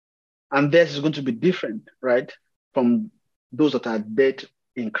resurrection. And theirs is going to be different, right, from those that are dead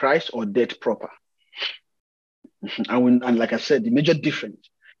in Christ or dead proper. And like I said, the major difference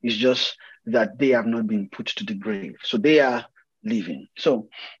is just that they have not been put to the grave. So they are living. So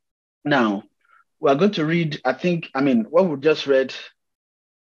now we're going to read, what we just read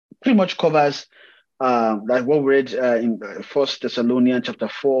pretty much covers like what we read in 1 Thessalonians chapter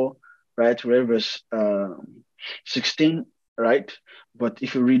 4, right? We read verse 16, right? But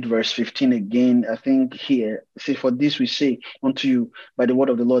if you read verse 15 again, I think here, see, for this we say unto you by the word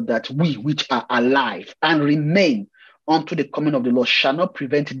of the Lord, that we which are alive and remain unto the coming of the Lord shall not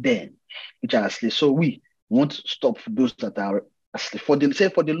prevent them which are asleep. So we, won't stop for those that are asleep. For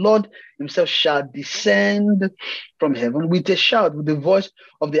the Lord himself shall descend from heaven with a shout, with the voice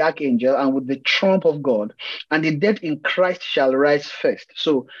of the archangel, and with the trump of God, and the dead in Christ shall rise first.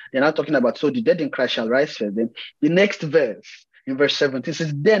 So they're not talking about, so the dead in Christ shall rise first. Then the next verse, in verse 17,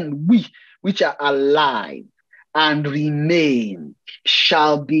 says, then we which are alive and remain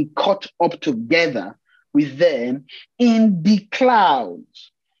shall be caught up together with them in the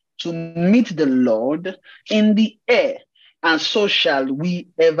clouds to meet the Lord in the air, and so shall we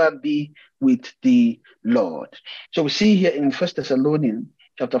ever be with the Lord. So we see here in 1 Thessalonians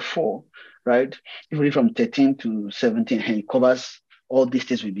chapter 4, right? If we read from 13 to 17, it covers all these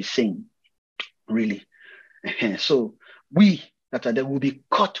things we'll be saying, really. So we that are there will be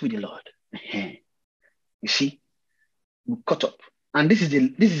caught with the Lord. You see, we caught up, and this is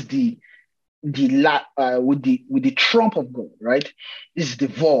the with the trump of God, right? This is the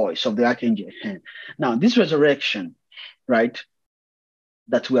voice of the archangel. Now, this resurrection, right,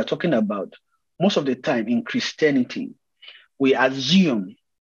 that we are talking about, most of the time in Christianity, we assume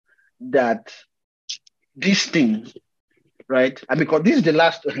that this thing, right, and because this is the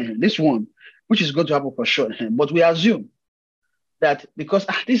last, this one, which is going to happen for sure, but we assume that because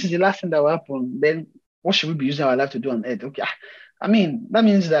this is the last thing that will happen, then what should we be using our life to do on earth? Okay, I mean, that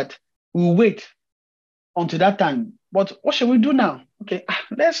means that we'll wait until that time. But what should we do now? Okay,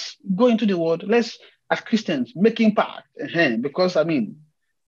 let's go into the world. Let's, as Christians, make impact. Because, I mean,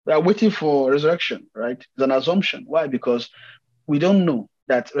 we are waiting for resurrection, right? It's an assumption. Why? Because we don't know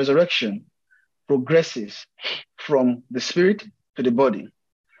that resurrection progresses from the spirit to the body.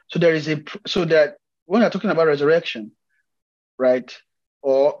 So that when we're talking about resurrection, right?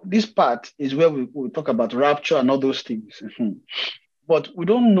 Or this part is where we talk about rapture and all those things. But we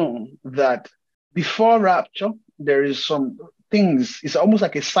don't know that before rapture, there is some things, it's almost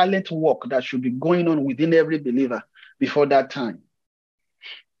like a silent walk that should be going on within every believer before that time.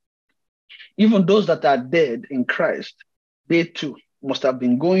 Even those that are dead in Christ, they too must have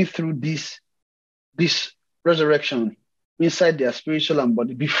been going through this resurrection inside their spiritual and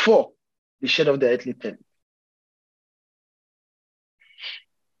body before the shed of the earthly tent.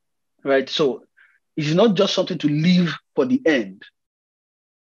 Right? So it's not just something to live for the end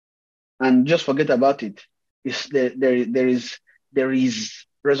and just forget about it. It's there is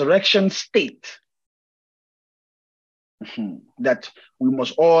resurrection state that we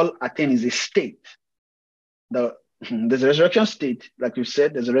must all attain. Is a state. There's a resurrection state, like you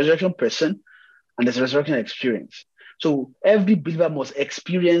said, there's a resurrection person, and there's a resurrection experience. So every believer must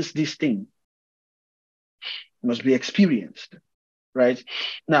experience this thing. It must be experienced, right?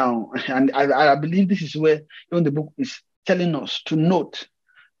 Now, and I believe this is where even the book is telling us to note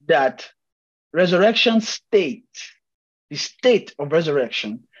that resurrection state, the state of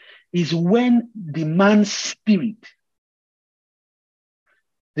resurrection, is when the man's spirit,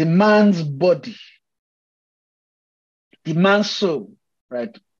 the man's body, the man's soul,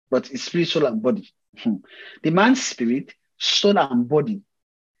 right? But it's spirit, soul, and body. The man's spirit, soul, and body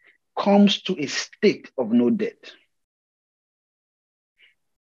comes to a state of no death.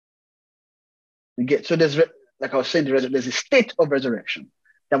 You get, so there's, like I was saying, there's a state of resurrection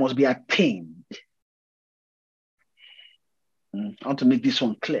that must be attained. I want to make this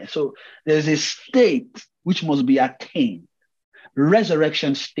one clear. So there's a state which must be attained,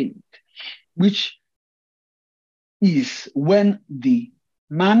 resurrection state, which is when the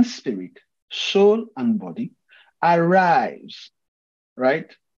man's spirit, soul, and body arrives, right,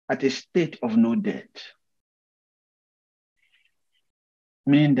 at a state of no death,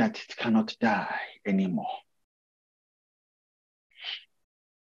 meaning that it cannot die anymore.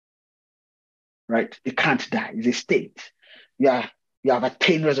 Right? It can't die. It's a state. You have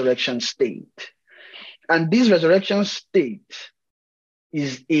attained resurrection state. And this resurrection state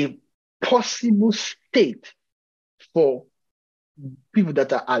is a possible state for people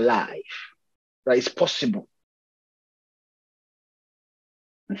that are alive. Right? It's possible.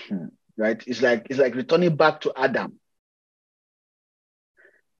 Right? It's like returning back to Adam.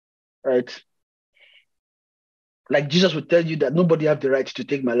 Right? Like Jesus would tell you that nobody has the right to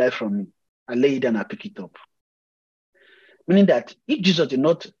take my life from me. I lay it down, I pick it up. Meaning that if Jesus did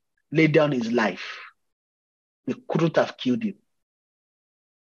not lay down his life, they couldn't have killed him.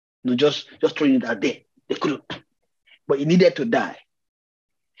 No, just throwing it out there. They couldn't. But he needed to die.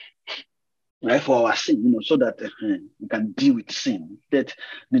 Right, for our sin, so that we can deal with sin. That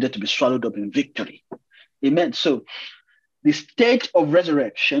needed to be swallowed up in victory. Amen. So the state of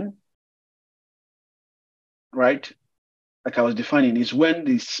resurrection, right, like I was defining, is when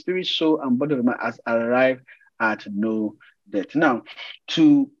the spirit, soul, and body of man has arrived at no death. Now,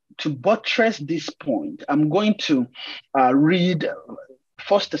 to buttress this point, I'm going to read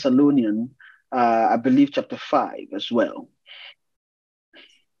First Thessalonians, I believe, chapter 5 as well.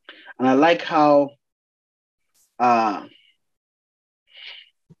 And I like how Paul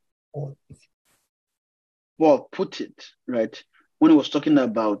put it, right? When he was talking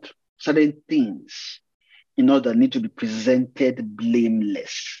about certain things, that need to be presented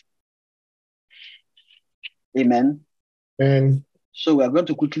blameless. Amen. And so we are going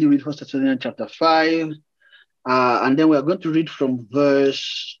to quickly read First Thessalonians chapter 5, and then we are going to read from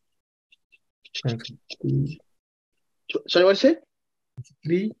verse. Sorry, what did you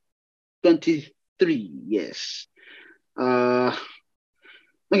say? 23. Yes. Okay,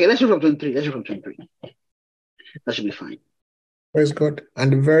 let's read from 23. That should be fine. Praise God.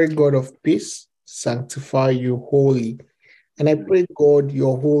 And the very God of peace sanctify you wholly. And I pray, God,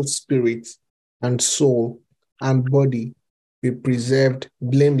 your whole spirit and soul and body be preserved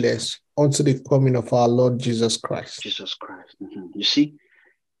blameless unto the coming of our Lord Jesus Christ. Jesus Christ. You see,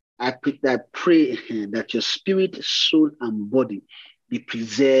 I pray that your spirit, soul, and body be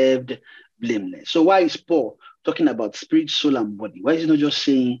preserved blameless. So why is Paul talking about spirit, soul, and body? Why is he not just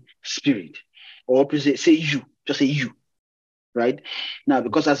saying spirit? Or say you, just say you, right? Now,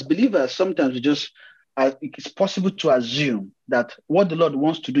 because as believers, sometimes it's possible to assume that what the Lord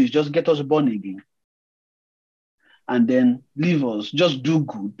wants to do is just get us born again and then leave us, just do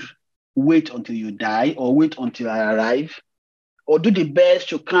good, wait until you die, or wait until I arrive, or do the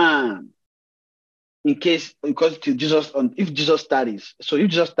best you can in case, because till Jesus, if Jesus tarries. So if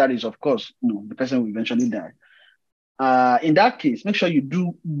Jesus tarries, of course, the person will eventually die. In that case, make sure you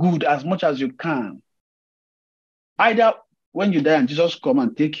do good as much as you can. Either when you die and Jesus come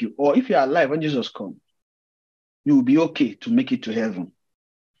and take you, or if you're alive when Jesus comes, you will be okay to make it to heaven.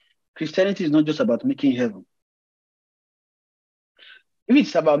 Christianity is not just about making heaven. If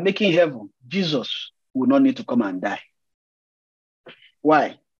it's about making heaven, Jesus will not need to come and die.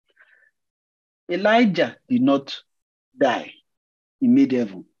 Why? Elijah did not die. He made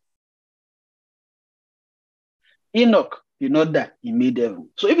heaven. Enoch did not die. He made heaven.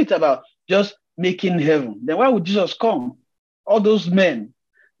 So if it's about just making heaven, then why would Jesus come? All those men,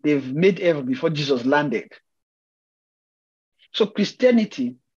 they've made heaven before Jesus landed. So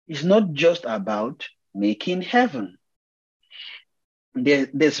Christianity is not just about making heaven.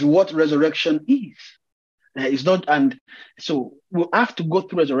 There's what resurrection is. It's not, and so we'll have to go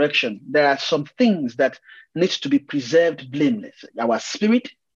through resurrection. There are some things that needs to be preserved blameless. Our spirit,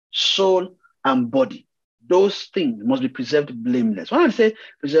 soul, and body. Those things must be preserved blameless. When I say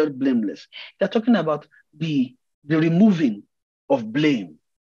preserved blameless, they're talking about the removing of blame.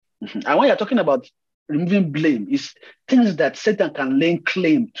 And when you're talking about removing blame, is things that Satan can lay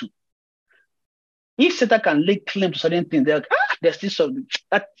claim to. If Satan can lay claim to certain things, they're like, there's still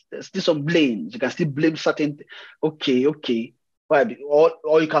some blame. You can still blame certain. Okay. Or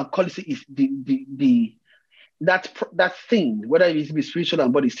you can call it is that thing, whether it be spiritual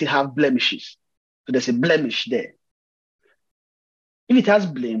and body, still have blemishes. So there's a blemish there. If it has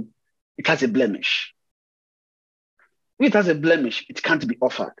blame, it has a blemish. If it has a blemish, it can't be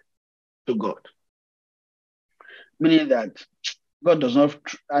offered to God. Meaning that God does not.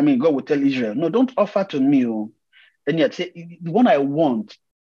 God will tell Israel, no, don't offer to me. And yet, say the one I want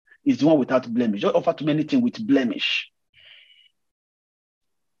is the one without blemish. Don't offer to me anything with blemish.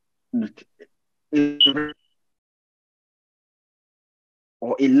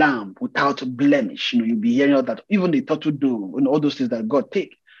 Or a lamb without blemish. You'll be hearing all that. Even the turtle dove, all those things that God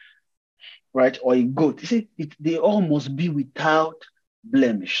take, right? Or a goat. You see, they all must be without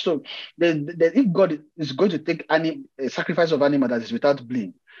blemish. So if God is going to take a sacrifice of animal that is without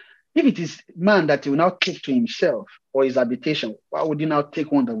blame, if it is man that he will now take to himself or his habitation, why would he now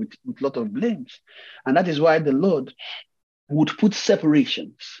take one that with a lot of blames? And that is why the Lord would put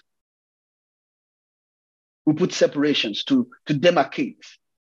separations. We put separations to demarcate.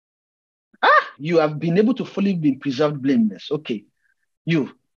 You have been able to fully be preserved blameless. Okay, you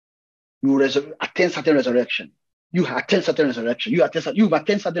attend certain resurrection. You attend certain resurrection. You've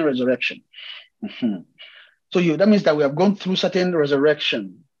attended certain resurrection. So that means that we have gone through certain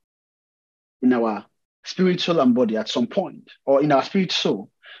resurrection in our spirit, soul, and body at some point, or in our spirit, soul,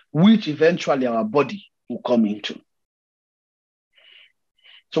 which eventually our body will come into.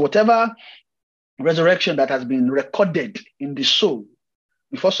 So whatever resurrection that has been recorded in the soul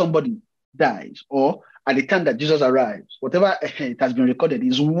before somebody dies, or at the time that Jesus arrives, whatever it has been recorded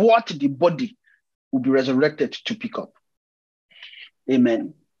is what the body will be resurrected to pick up.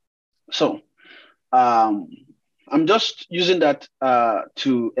 Amen. So I'm just using that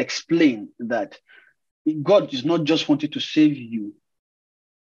to explain that God is not just wanting to save you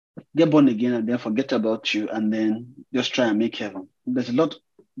get born again and then forget about you and then just try and make heaven. There's a lot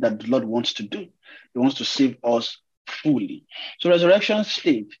that the Lord wants to do. He wants to save us fully. So resurrection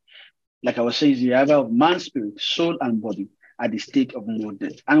state, like I was saying, is the arrival of man's spirit, soul, and body at the state of no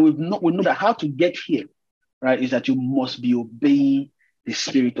death. And we know that how to get here, right, is that you must be obeying the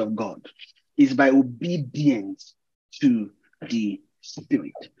Spirit of God. It's by obedience to the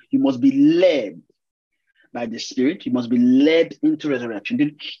Spirit. You must be led by the Spirit. You must be led into resurrection.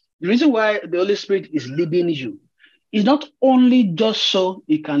 The reason why the Holy Spirit is leading you is not only just so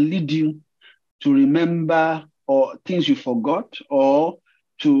He can lead you to remember or things you forgot, or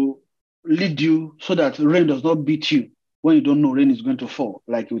to lead you so that rain does not beat you when you don't know rain is going to fall.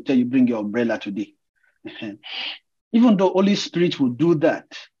 Like He will tell you, bring your umbrella today. Even though Holy Spirit will do that,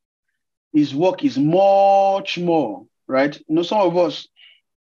 His work is much more, right? Some of us,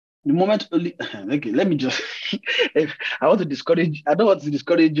 the moment only, okay, let me just, I don't want to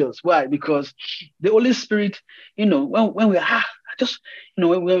discourage us. Why? Because the Holy Spirit, when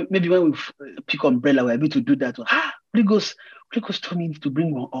we maybe when we pick umbrella, we're able to do that. Holy Ghost told me to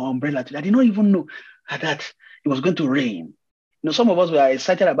bring an umbrella today. I did not even know that it was going to rain. Some of us were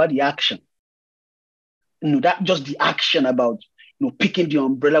excited about the action. That just the action about picking the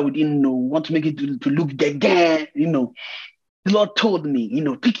umbrella. We didn't want to make it to look again. The Lord told me,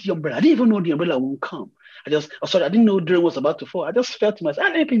 pick the umbrella. I didn't even know the umbrella won't come. I didn't know the rain was about to fall. I just felt to myself,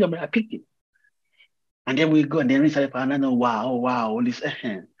 I didn't pick the umbrella. I picked it. And then we go and then we started, and I know, wow, this.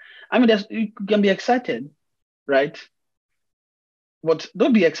 I mean, you can be excited, right? But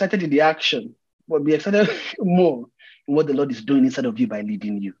don't be excited in the action, but be excited more in what the Lord is doing inside of you by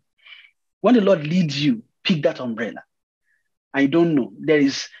leading you. When the Lord leads you, pick that umbrella. I don't know. There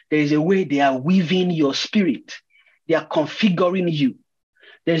is a way they are weaving your spirit. They are configuring you.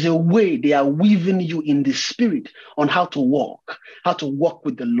 There's a way they are weaving you in the spirit on how to walk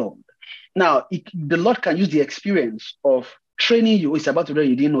with the Lord. Now, the Lord can use the experience of training you. It's about to rain.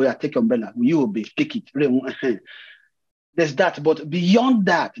 You didn't know. Take your umbrella. You obey. Take it. There's that. But beyond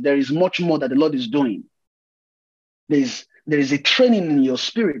that, there is much more that the Lord is doing. There is a training in your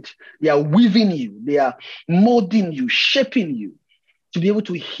spirit. They are weaving you. They are molding you, shaping you to be able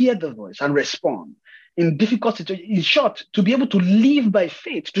to hear the voice and respond in difficult situations. In short, to be able to live by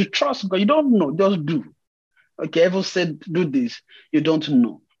faith, to trust God. You don't know, just do. Okay, Ever said, do this. You don't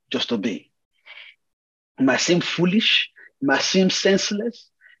know, just obey. It might seem foolish. It might seem senseless.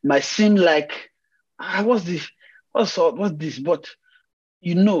 It might seem like, what's this? What's this? But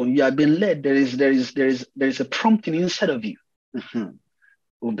you have been led. There is a prompting inside of you.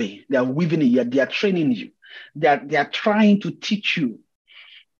 Obey. They are weaving you. They are training you. They are trying to teach you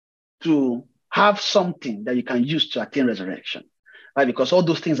to have something that you can use to attain resurrection, right? Because all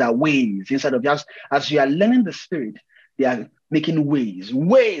those things are ways inside of you. As you are learning the Spirit, they are making ways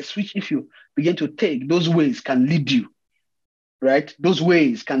which, if you begin to take, those ways can lead you, right? Those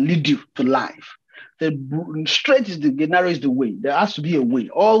ways can lead you to life. The straight is the narrow is the way. There has to be a way,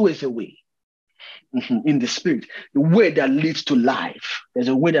 always a way. In the Spirit, the way that leads to life. There's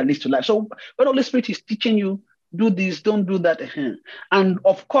a way that leads to life. So when the Holy Spirit is teaching you, do this, don't do that. And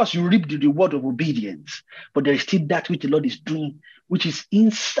of course, you reap the reward of obedience. But there is still that which the Lord is doing, which is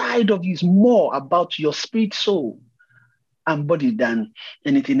inside of you, is more about your spirit, soul, and body than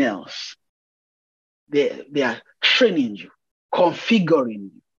anything else. They are training you, configuring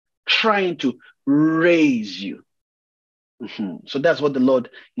you, trying to raise you. So that's what the Lord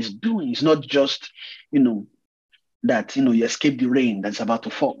is doing. It's not just, that, you escape the rain that's about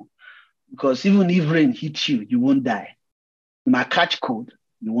to fall. Because even if rain hits you, you won't die. You might catch cold,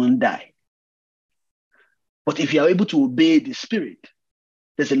 you won't die. But if you are able to obey the Spirit,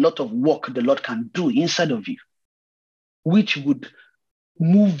 there's a lot of work the Lord can do inside of you, which would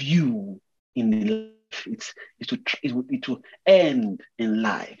move you in life. It will end in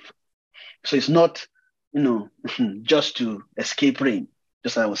life. So it's not, just to escape rain,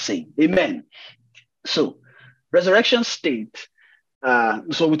 just as I was saying. Amen. So, resurrection state.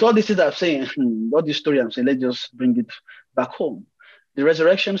 So with all this that I'm saying, all this story I'm saying, let's just bring it back home. The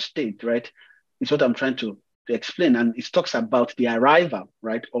resurrection state, right, is what I'm trying to explain. And it talks about the arrival,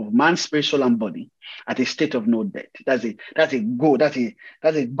 right, of man's spirit, soul, and body at a state of no death. That's a goal. That's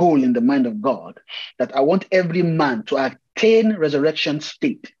a goal in the mind of God, that I want every man to attain resurrection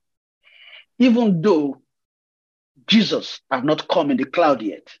state. Even though Jesus has not come in the cloud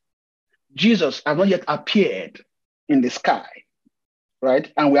yet. Jesus has not yet appeared in the sky,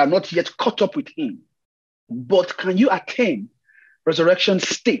 right? And we are not yet caught up with him. But can you attain resurrection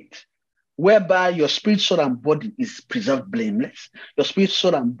state whereby your spirit, soul, and body is preserved blameless? Your spirit,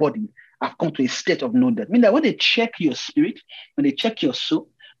 soul, and body have come to a state of no death. Meaning that when they check your spirit, when they check your soul,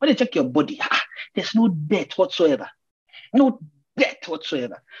 When they check your body, there's no death whatsoever. No death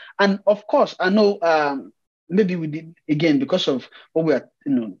whatsoever. And of course, I know maybe we did again because of what we are,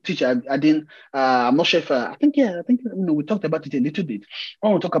 teaching. I didn't. I'm not sure if I think we talked about it a little bit. I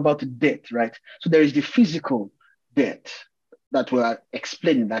want to talk about death, right? So there is the physical death that we are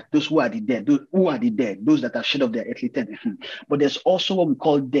explaining, that those who are the dead, those that are shed of their earthly tent. But there's also what we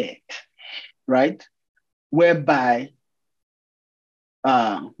call death, right? Whereby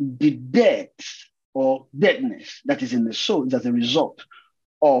the death or deadness that is in the soul is as a result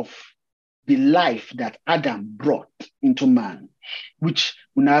of the life that Adam brought into man, which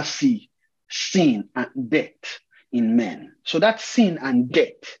we now see sin and death in men. So that sin and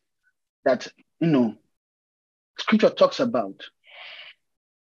death that Scripture talks about,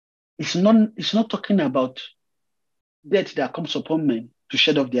 it's not talking about death that comes upon men to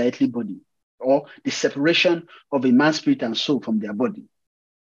shed off their earthly body, or the separation of a man's spirit and soul from their body.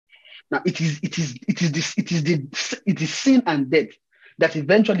 Now it is sin and death that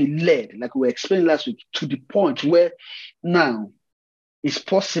eventually led, like we explained last week, to the point where now it's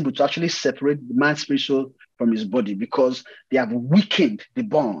possible to actually separate the man's spirit soul from his body, because they have weakened the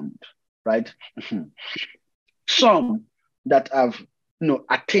bond, right? Some that have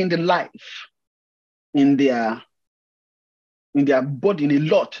attained life in their body in a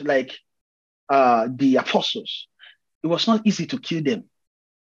lot, like the apostles. It was not easy to kill them.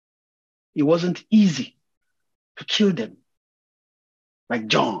 It wasn't easy to kill them. Like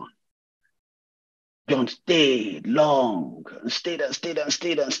John stayed long and stayed.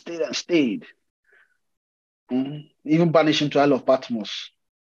 Even banished him to Isle of Patmos,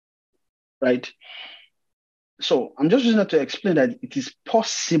 right? So I'm just using that to explain that it is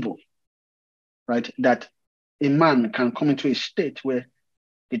possible, right, that a man can come into a state where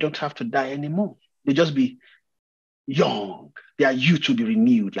they don't have to die anymore. They just be young. Their youth to be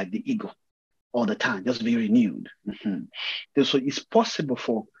renewed like the eagle all the time, just be renewed. So it's possible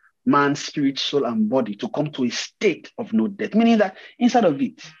for man's spirit, soul, and body to come to a state of no death, meaning that inside of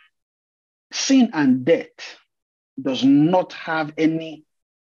it, sin and death does not have any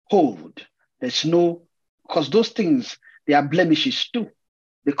hold. There's no, because those things, they are blemishes too.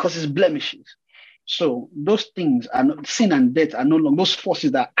 They cause blemishes. So those things are not, sin and death are no longer those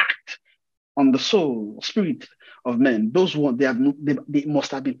forces that act on the soul, spirit of men. Those ones, they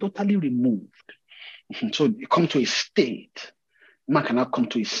must have been totally removed. So you come to a state. Man cannot come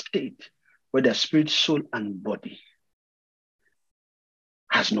to a state where their spirit, soul, and body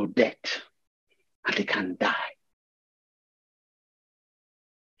has no death, and they can die.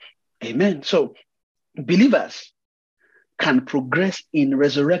 Amen. So believers can progress in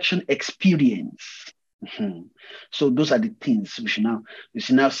resurrection experience. So those are the things we should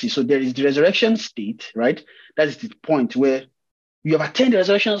now see. So there is the resurrection state, right? That is the point where you have attained the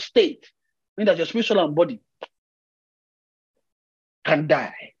resurrection state, meaning that your spirit, soul, and body can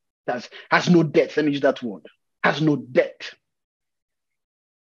die. That has no death. Let me use that word. Has no death.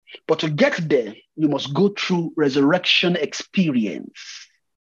 But to get there, you must go through resurrection experience.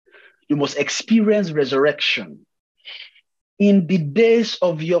 You must experience resurrection in the days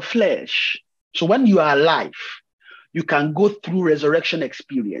of your flesh. So when you are alive, you can go through resurrection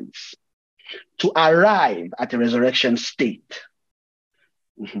experience to arrive at a resurrection state.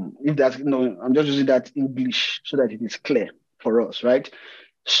 If that's, I'm just using that English so that it is clear for us, right?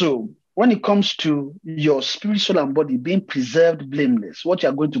 So when it comes to your spirit, soul, and body being preserved blameless, what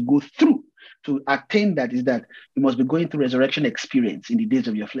you're going to go through to attain that is that you must be going through resurrection experience in the days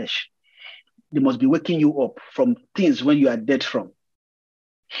of your flesh. They must be waking you up from things when you are dead from.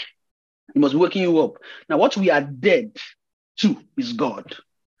 He must be waking you up. Now, what we are dead to is God,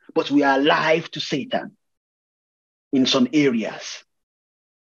 but we are alive to Satan in some areas.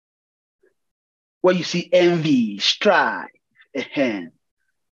 Where you see envy, strife,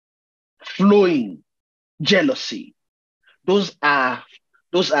 flowing, jealousy. Those are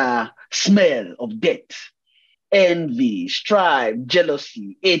smell of death. Envy, strife,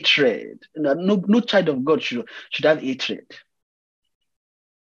 jealousy, hatred. No child of God should have hatred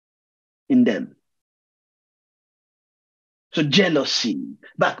in them. So jealousy,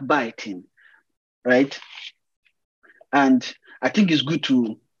 backbiting, right? And I think it's good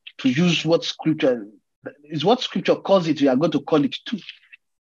to use what scripture calls it, we are going to call it too,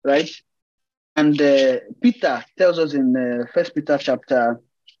 right? And Peter tells us in 1 Peter chapter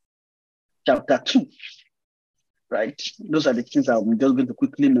 2, right? Those are the things I'm just going to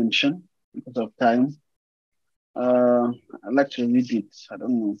quickly mention because of time. I'd like to read it. I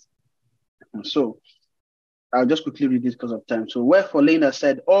don't know. So I'll just quickly read this because of time. So wherefore laying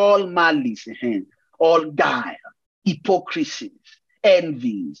aside all malice, all guile, hypocrisy,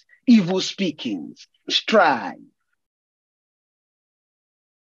 envies, evil speakings, strife.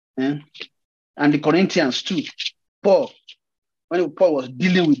 And the Corinthians too. Paul, when Paul was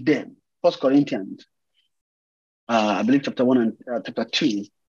dealing with them, First Corinthians, I believe chapter 1 and chapter 2,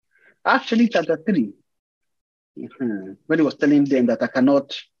 actually chapter 3, when he was telling them that I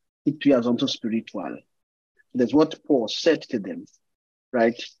cannot speak to you as unto spiritual. That's what Paul said to them,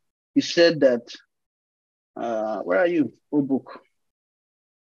 right? He said that, where are you? Oh, book.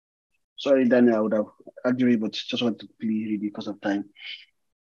 Sorry, Daniel, I would have argued, but just want to quickly read because of time.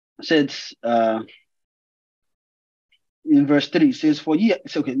 It says, in verse 3, it says, for ye,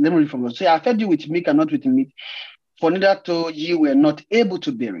 it's okay, let me read from verse. Say, I fed you with milk and not with meat, for neither to ye were not able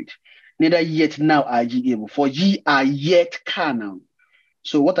to bear it, neither yet now are ye able, for ye are yet carnal.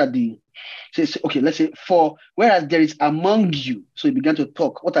 So what are the, says, okay, let's say, for whereas there is among you, so he began to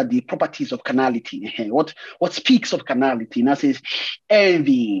talk, what are the properties of carnality? What speaks of carnality? Now says,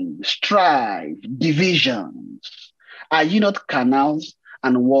 envy, strife, divisions. Are ye not carnals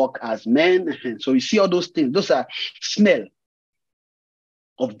and walk as men? So you see all those things, those are smell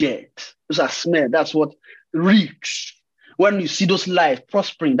of death. Those are smell. That's what reeks. When you see those lives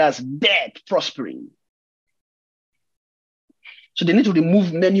prospering, that's death prospering. So they need to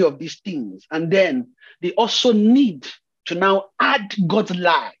remove many of these things. And then they also need to now add God's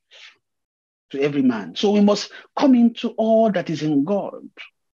life to every man. So we must come into all that is in God.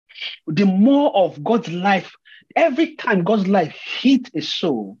 The more of God's life, every time God's life hits a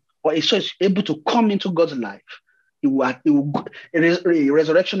soul, or a soul is able to come into God's life, a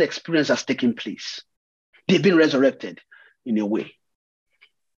resurrection experience has taken place. They've been resurrected in a way.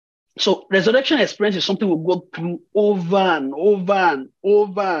 So resurrection experience is something we'll go through over and over and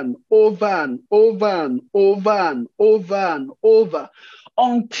over and over and over and over and over and over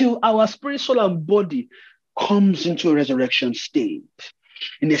until our spirit, soul, and body comes into a resurrection state.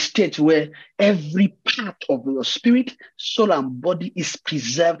 In a state where every part of your spirit, soul, and body is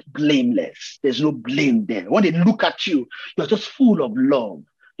preserved blameless. There's no blame there. When they look at you, you're just full of love.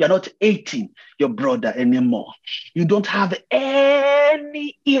 You're not hating your brother anymore. You don't have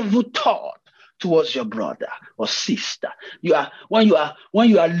any evil thought towards your brother or sister. When you are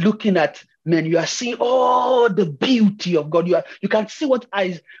looking at men, you are seeing all the beauty of God. You can see what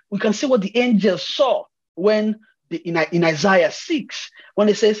the angels saw when in Isaiah 6, when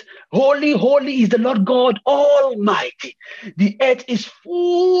it says, holy, holy is the Lord God Almighty. The earth is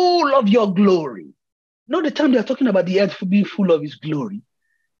full of your glory. Not the time they are talking about the earth being full of his glory.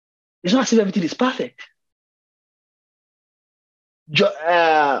 It's not as if everything is perfect. There's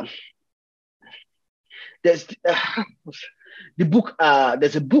the book.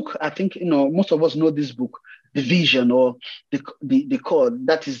 There's a book. I think most of us know this book, The Vision, or the code.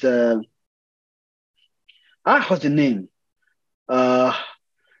 That is the what's the name? The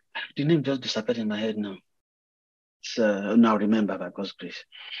name just disappeared in my head now. It's now remember by God's grace.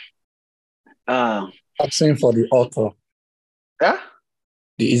 Asking for the author.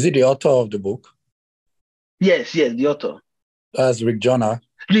 Is it the author of the book? Yes, the author. That's Rick Joyner.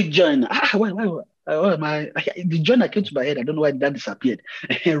 Rick Joyner. Why am I? The Joyner came to my head. I don't know why that disappeared.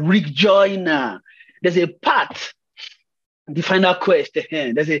 Rick Joyner. There's a part, the final quest.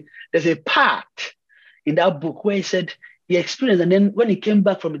 There's a part in that book where he said he experienced, and then when he came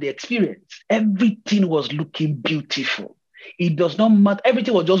back from the experience, everything was looking beautiful. It does not matter.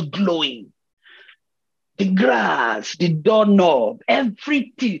 Everything was just glowing. The grass, the doorknob,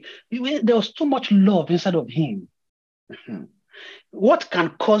 everything. There was too much love inside of him. What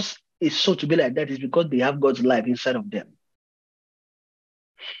can cause a soul to be like that is because they have God's life inside of them.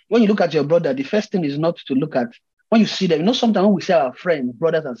 When you look at your brother, the first thing is not to look at, when you see them, sometimes when we see our friends,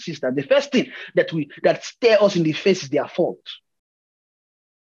 brothers and sisters, the first thing that stare us in the face is their fault.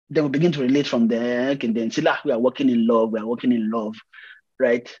 Then we begin to relate from there, and then say, we are walking in love,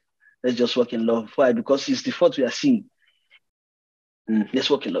 right? Let's just walk in love. Why? Because it's the fault we are seeing.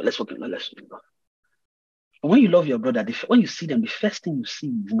 Let's walk in love. But when you love your brother, when you see them, the first thing you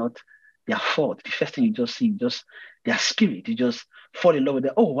see is not their fault. The first thing you just see is just their spirit. You just fall in love with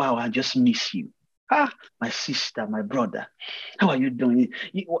them. Oh, wow, I just miss you. My sister, my brother, how are you doing?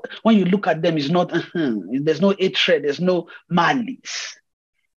 When you look at them, it's not, there's no hatred, there's no malice.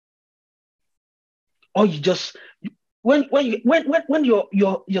 Or you just, when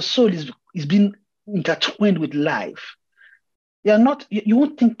your soul is being intertwined with life, you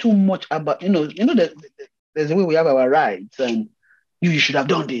won't think too much about, there's a way we have our rights, and you should have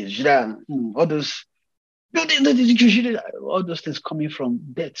done this, all those things coming from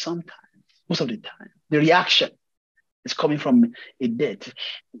death sometimes, most of the time. The reaction is coming from a death.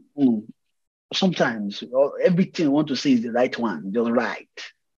 sometimes everything we want to say is the right one, just right.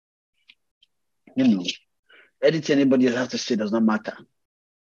 Anything anybody else has to say does not matter.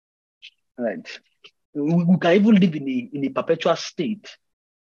 Right? We can even live in a perpetual state,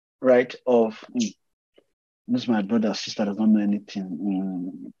 right? Of this my brother or sister does not know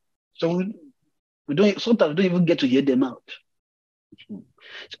anything. So sometimes we don't even get to hear them out.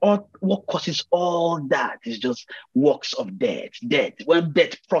 What causes all that is just works of death. When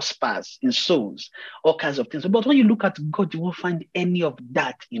death prospers in souls, all kinds of things. But when you look at God, you won't find any of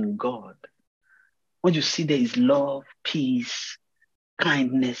that in God. What you see there is love, peace,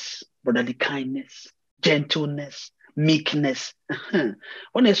 kindness, brotherly kindness, gentleness, meekness.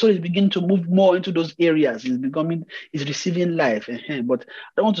 When a soul is beginning to move more into those areas, is receiving life. But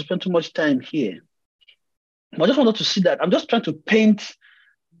I don't want to spend too much time here. But I just wanted to see that. I'm just trying to paint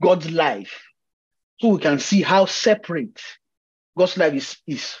God's life so we can see how separate God's life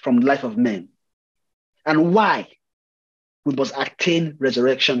is from the life of men and why we must attain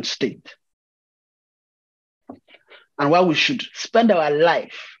resurrection state and why we should spend our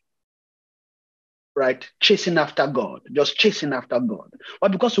life, right, chasing after God, just chasing after God.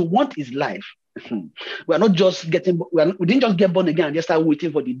 Well, because we want his life. We didn't just get born again and just start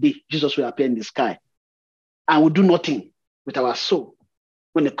waiting for the day Jesus will appear in the sky and we do nothing with our soul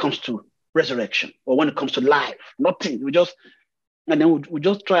when it comes to resurrection or when it comes to life. Nothing. We just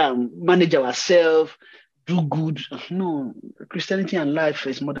try and manage ourselves, do good. No, Christianity and life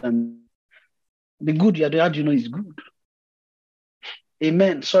is more than the good you are doing. How do you know is good?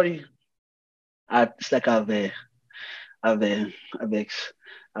 Amen. Sorry, it's like I've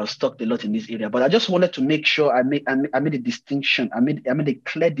stuck a lot in this area, but I just wanted to make sure I made a distinction. I made a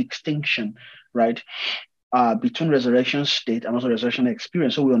clear distinction, right? Between resurrection state and also resurrection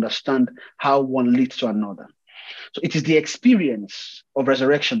experience, so we understand how one leads to another. So it is the experience of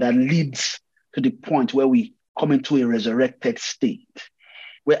resurrection that leads to the point where we come into a resurrected state,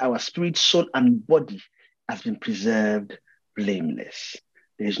 where our spirit, soul, and body has been preserved blameless.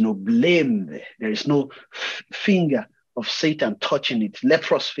 There is no blame there. There is no finger of Satan touching it,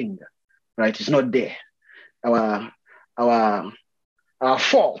 leprous finger, right? It's not there. Our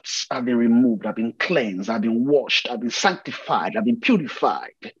faults have been removed, have been cleansed, have been washed, have been sanctified, have been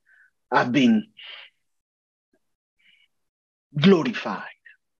purified, have been glorified.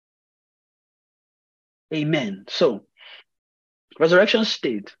 Amen. So, resurrection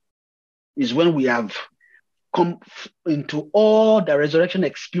state is when we have come into all the resurrection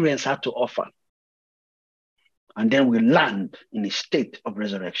experience had to offer. And then we land in a state of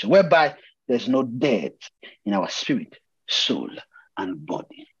resurrection, whereby there's no death in our spirit, soul, and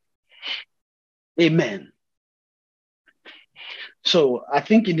body. Amen. So I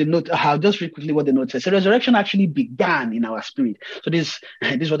think in the note, I'll just read quickly what the note says. So resurrection actually began in our spirit. So this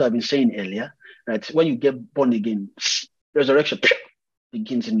is what I've been saying earlier, right? When you get born again, resurrection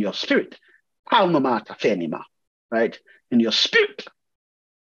begins in your spirit. Alma mater, fenima, right? In your spirit.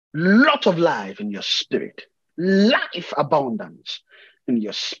 Lot of life in your spirit. Life abundance in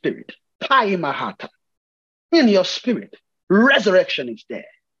your spirit. Paimahata in your spirit. Resurrection is there.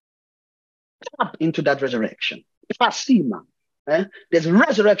 Tap into that resurrection. Pasima. There's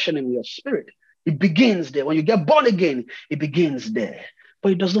resurrection in your spirit. It begins there. When you get born again, it begins there.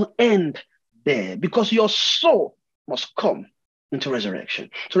 But it does not end there because your soul must come into resurrection.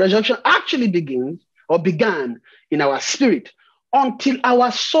 So resurrection actually begins or began in our spirit until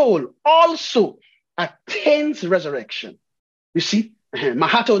our soul also attains resurrection. You see,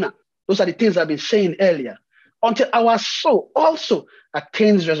 Mahatona, those are the things I've been saying earlier. Until our soul also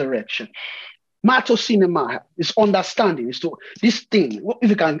attains resurrection. Mato cinema is understanding. Is to this thing, if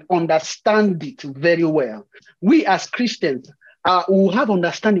you can understand it very well, we as Christians will have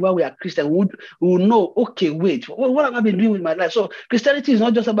understanding why we are Christian. We will know, okay, wait, what have I been doing with my life? So Christianity is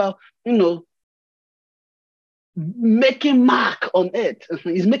not just about, making mark on earth.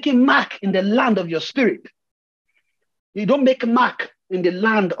 It's making mark in the land of your spirit. You don't make mark in the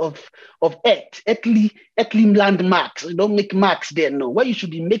land of earth, earthly landmarks. You don't make marks there, no. Where you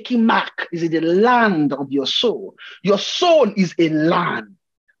should be making mark is in the land of your soul. Your soul is a land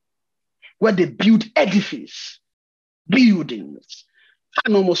where they build edifice, buildings.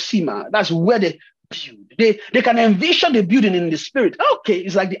 Anomosima, that's where they build. They can envision the building in the spirit. Okay,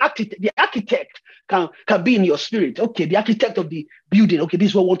 it's like the architect can be in your spirit. Okay, the architect of the building. Okay,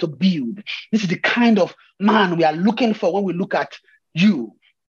 this is what we want to build. This is the kind of man we are looking for when we look at you.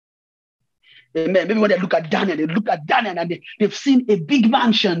 Amen. Maybe when they look at Daniel, and they've seen a big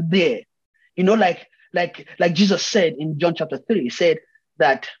mansion there. Like Jesus said in John chapter 3, he said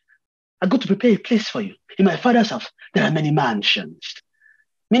that I go to prepare a place for you. In my Father's house, there are many mansions.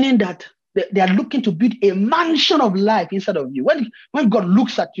 Meaning that They are looking to build a mansion of life inside of you. When God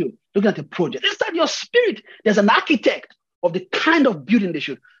looks at you, looking at a project, inside your spirit, there's an architect of the kind of building they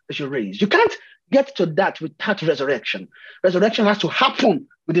should raise. You can't get to that without resurrection. Resurrection has to happen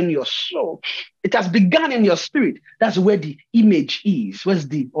within your soul. It has begun in your spirit. That's where the image is. That's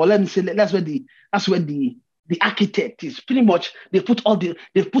where the architect is. Pretty much they've put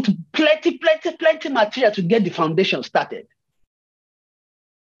plenty material to get the foundation started.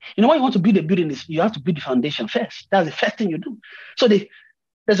 You know, when you want to build a building, you have to build the foundation first. That's the first thing you do. So the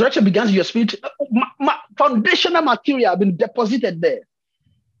resurrection begins in your spirit. Foundational material have been deposited there,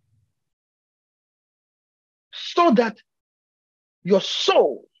 so that your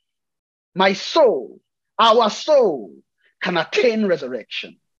soul, my soul, our soul can attain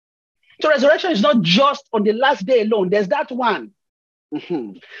resurrection. So resurrection is not just on the last day alone. There's that one.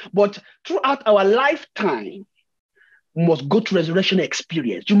 But throughout our lifetime, you must go to resurrection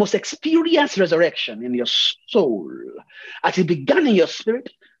experience. You must experience resurrection in your soul. As it began in your spirit,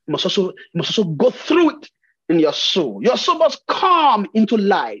 you must also go through it in your soul. Your soul must come into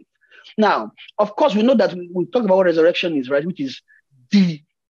life. Now, of course, we know that we talked about what resurrection is, right? Which is the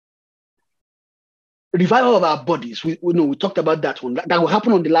revival of our bodies. We talked about that one. That will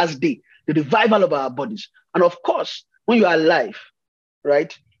happen on the last day, the revival of our bodies. And of course, when you are alive,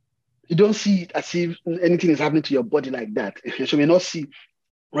 right, you don't see it as if anything is happening to your body like that. So you may not see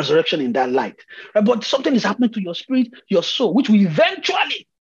resurrection in that light. Right? But something is happening to your spirit, your soul, which will eventually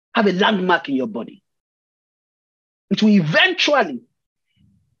have a landmark in your body. It will eventually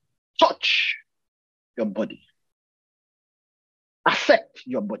touch your body, affect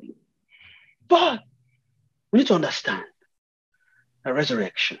your body. But we need to understand that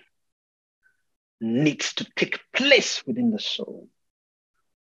resurrection needs to take place within the soul.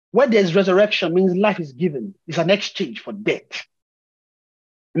 Where there's resurrection means life is given. It's an exchange for death.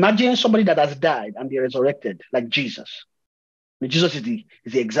 Imagine somebody that has died and they're resurrected, like Jesus. I mean, Jesus is the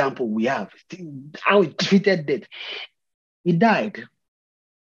example we have. How he defeated death. He died.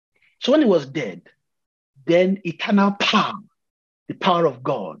 So when he was dead, then eternal power, the power of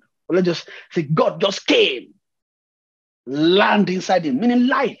God, or let's just say God just came, land inside him, meaning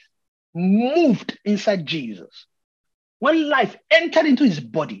life moved inside Jesus. When life entered into his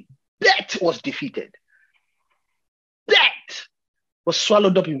body, death was defeated. Death was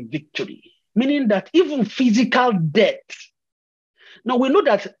swallowed up in victory, meaning that even physical death. Now we know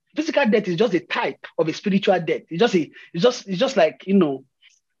that physical death is just a type of a spiritual death. It's just like,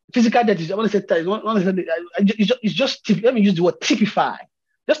 physical death is, it's just, let me use the word typify.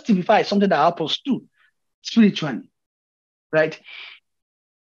 Just typify something that happens too, spiritually, right?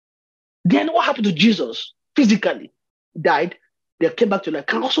 Then what happened to Jesus physically? Died, they came back to life.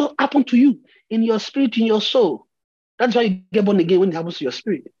 Can also happen to you in your spirit, in your soul. That's why you get born again, when it happens to your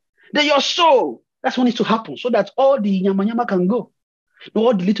spirit. Then your soul, that's what needs to happen, so that all the nyama can go.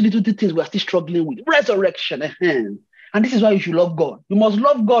 All the little things we are still struggling with. Resurrection. And this is why you should love God. You must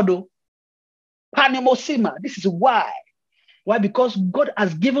love God, though. Panemosima. This is why. Why? Because God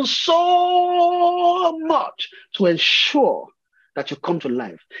has given so much to ensure that you come to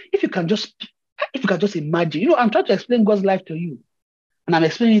life. If you can just imagine, I'm trying to explain God's life to you. And I'm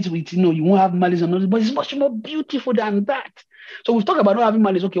explaining it with, you won't have malice on it, but it's much more beautiful than that. So we've talked about not having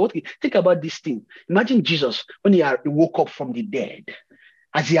malice. Okay, think about this thing. Imagine Jesus, when he woke up from the dead,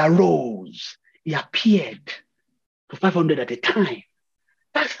 as he arose, he appeared to 500 at a time.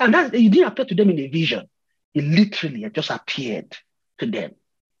 He didn't appear to them in a vision. He literally just appeared to them.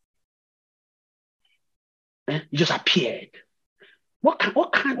 He just appeared. What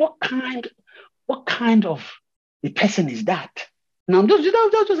kind of a person is that? Now, that's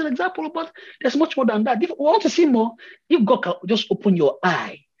just an example, but there's much more than that. If we want to see more, if God can just open your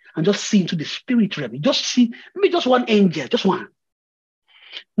eye and just see into the spirit realm, just see maybe just one angel, just one.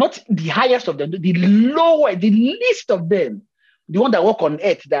 Not the highest of them, the lower, the least of them, the one that walk on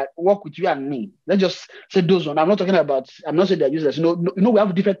earth, that walk with you and me. Let's just say those ones. I'm not saying they're useless. We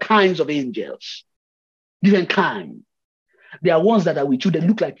have different kinds of angels. Different kinds. There are ones that are with you, they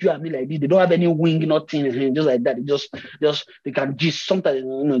look like you and me like this. They don't have any wing, nothing, just like that. They can just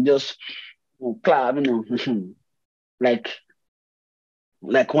sometimes, just clap,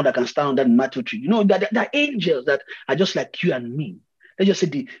 like one that can stand on that matter tree. There are angels that are just like you and me. They just say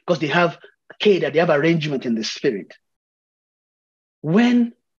because they have that they have arrangement in the spirit.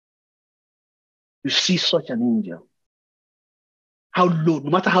 When you see such an angel, no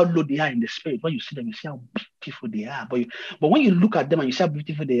matter how low they are in the spirit, when you see them, you see how beautiful they are. But when you look at them and you see how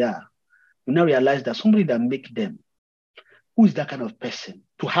beautiful they are, you now realize that somebody that makes them, who is that kind of person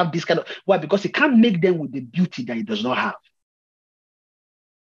to have this kind of, why? Because he can't make them with the beauty that he does not have.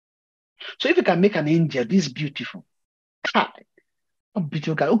 So if you can make an angel this beautiful, how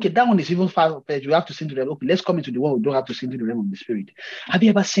beautiful. Okay, that one is even far fetched. We have to sing to them. Okay, let's come into the one we don't have to sing to the realm of the spirit. Have you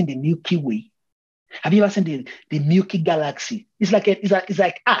ever seen the Milky Way? Have you ever seen the Milky Galaxy? It's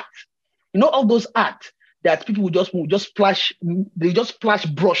like art. You know all those art that people will just splash, they just splash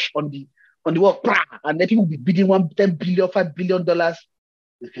brush on the wall, and then people will be bidding $10 billion, $5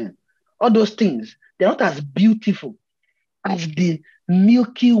 billion. All those things, they're not as beautiful as the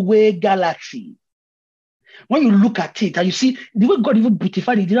Milky Way galaxy. When you look at it and you see the way God even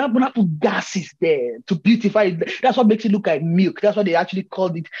beautified it, they don't have to put gases there to beautify it. That's what makes it look like milk. That's why they actually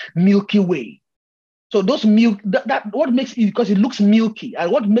called it Milky Way. So those milk, that what makes it, because it looks milky,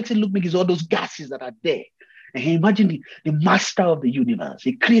 and what makes it look milky is all those gases that are there. And imagine the master of the universe.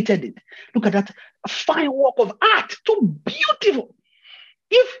 He created it. Look at that fine work of art. So beautiful.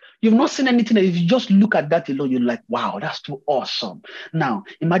 If you've not seen anything, if you just look at that alone, you're like, wow, that's too awesome. Now,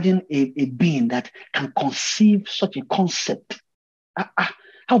 imagine a being that can conceive such a concept.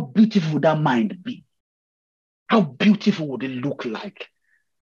 How beautiful would that mind be? How beautiful would it look like?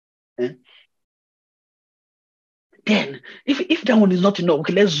 Eh? Then, if that one is not enough,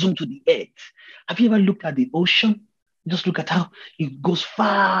 okay, let's zoom to the earth. Have you ever looked at the ocean? Just look at how it goes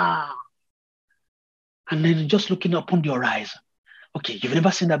far. And then just looking upon the horizon. Okay, you've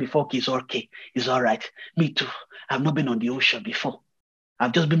never seen that before. Okay, it's okay. It's all right. Me too. I've not been on the ocean before.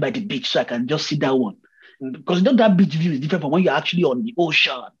 I've just been by the beach, so I can just see that one. Because you know that beach view is different from when you're actually on the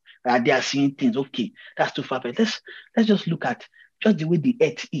ocean. They are seeing things. Okay, that's too far. But let's just look at just the way the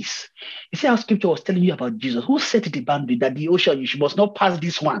earth is. You see how scripture was telling you about Jesus? Who set the boundary that the ocean, you must not pass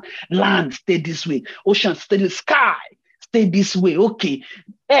this one. Land, stay this way. Ocean, stay the sky. Stay this way. Okay.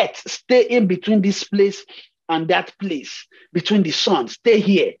 Earth, stay in between this place and that place, between the sun, stay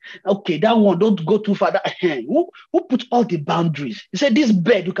here. Okay, that one, don't go too far. Who put all the boundaries? He said, this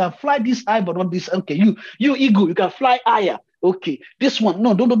bird, you can fly this high, but not this. Okay, you eagle, you can fly higher. Okay, this one,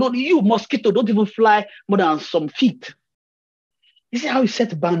 no, don't. You mosquito, don't even fly more than some feet. You see how he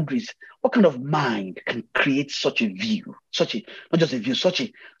set boundaries? What kind of mind can create such a view, not just a view, such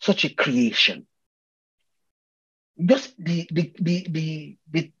a creation? Just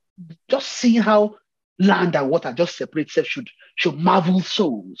just seeing how land and water just separate itself should marvel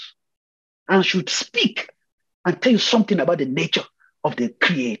souls and should speak and tell you something about the nature of the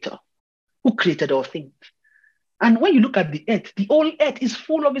creator who created all things. And when you look at the earth, the whole earth is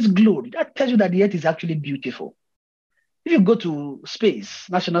full of his glory. That tells you that the earth is actually beautiful. If you go to space,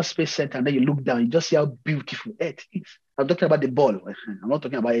 National Space Center, and then you look down, you just see how beautiful earth is. I'm talking about the ball. I'm not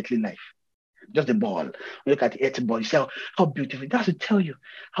talking about earthly life. Just the ball. When you look at the earth ball, you see how beautiful. That's to tell you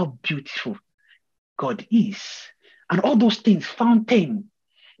how beautiful God is. And all those things fountain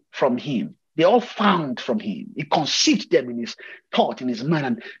from him. They all found from him. He conceived them in his thought, in his mind,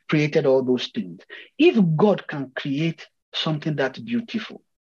 and created all those things. If God can create something that beautiful,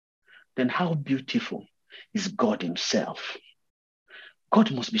 then how beautiful is God himself?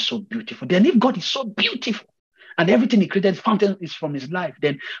 God must be so beautiful. Then if God is so beautiful and everything he created fountain is from his life,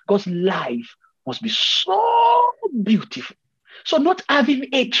 then God's life must be so beautiful. So not having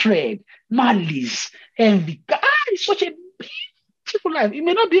hatred, malice, envy. God is such a beautiful life. You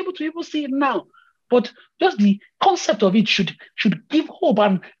may not be able to even see it now, but just the concept of it should give hope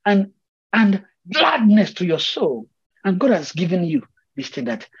and gladness to your soul. And God has given you this thing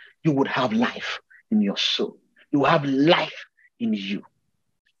that you would have life in your soul. You will have life in you.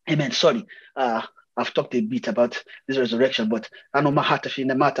 Amen. Sorry. I've talked a bit about this resurrection, but I know my heart in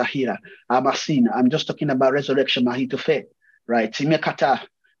the matter here. I'm just talking about resurrection, Mahitofe, right?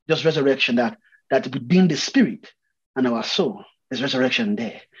 Just resurrection that within the spirit and our soul is resurrection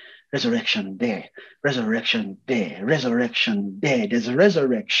there. Resurrection there, resurrection there, resurrection there. There's a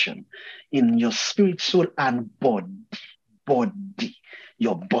resurrection in your spirit, soul, and body.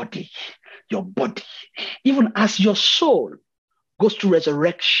 Your body. Even as your soul goes through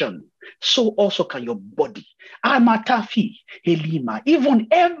resurrection, so also can your body. Amatafi, Helima. Even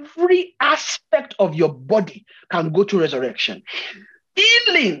every aspect of your body can go through resurrection.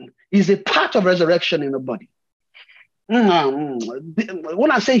 Healing is a part of resurrection in the body.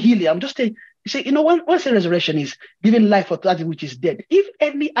 When I say healing, I'm just saying, when I say resurrection is giving life for that which is dead. If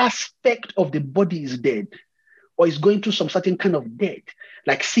any aspect of the body is dead or is going through some certain kind of death,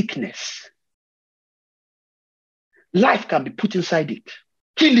 like sickness, life can be put inside it.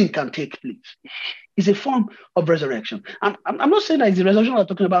 Healing can take place. It's a form of resurrection. I'm not saying that it's the resurrection I'm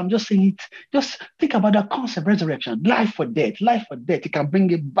talking about. I'm just saying it. Just think about that concept, resurrection. Life for death. It can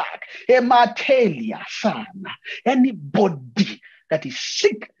bring it back. Hematelia, son. Anybody that is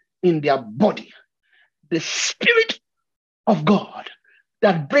sick in their body, the Spirit of God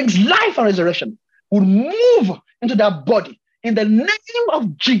that brings life and resurrection will move into that body in the name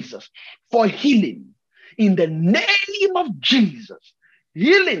of Jesus for healing. In the name of Jesus.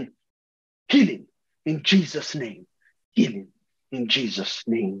 Healing. Healing in Jesus' name. Healing in Jesus'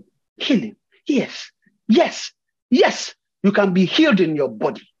 name. Healing. Yes. Yes. Yes. You can be healed in your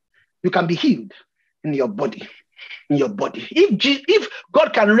body. You can be healed in your body. In your body. If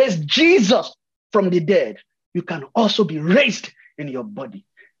God can raise Jesus from the dead, you can also be raised in your body.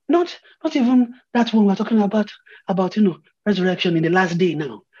 Not even that one we're talking about resurrection in the last day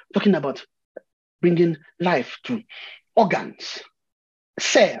now. Talking about bringing life to organs,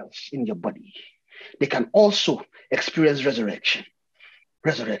 cells in your body. They can also experience resurrection.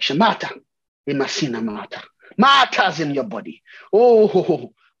 Resurrection. Matter. Emasina matter. Matters in your body.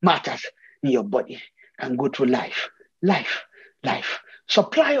 Oh, matters in your body. Can go through life. Life. Life.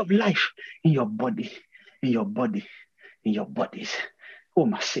 Supply of life in your body. In your body. In your bodies. Oh,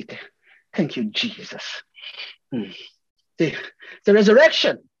 my city. Thank you, Jesus. The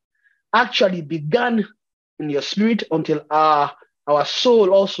resurrection actually began in your spirit until our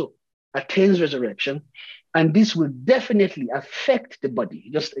soul also attains resurrection. And this will definitely affect the body.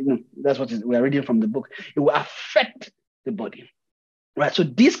 Just, that's what we are reading from the book. It will affect the body. Right? So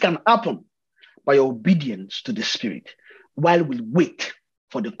this can happen by obedience to the Spirit while we wait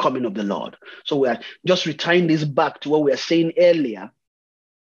for the coming of the Lord. So we are just retying this back to what we were saying earlier,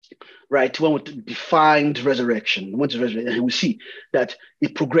 right? When we defined resurrection, and we see that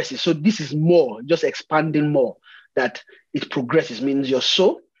it progresses. So this is more, just expanding more, that it progresses, means your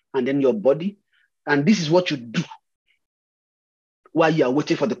soul and then your body. And this is what you do while you are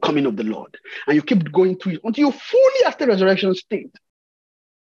waiting for the coming of the Lord. And you keep going through it until you fully at the resurrection state.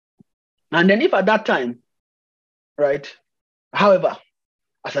 And then if at that time, right, however,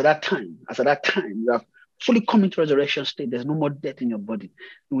 as at that time, you have fully come into resurrection state, there's no more death in your body.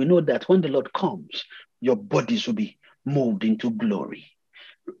 We know that when the Lord comes, your bodies will be moved into glory.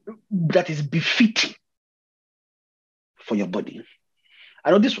 That is befitting for your body. I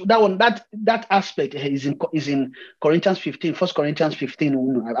know that aspect is in Corinthians 15, 1 Corinthians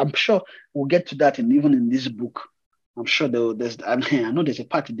 15. I'm sure we'll get to that even in this book. I'm sure I know there's a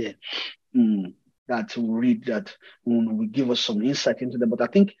part there that we'll read that will give us some insight into that. But I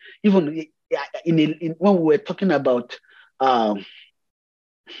think even in when we were talking about there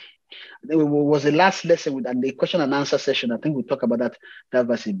was the last lesson and the question and answer session, I think we talk about that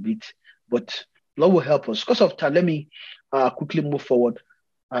verse a bit. But Lord will help us. Because of time, let me quickly move forward.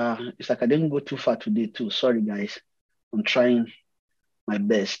 It's like I didn't go too far today too. Sorry, guys. I'm trying my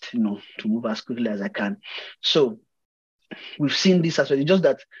best, to move as quickly as I can. So we've seen this as well. It's just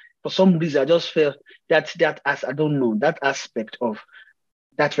that for some reason I just felt that as I don't know, that aspect of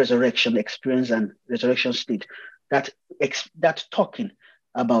that resurrection experience and resurrection state, that talking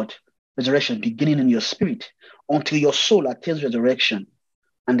about resurrection beginning in your spirit until your soul attains resurrection,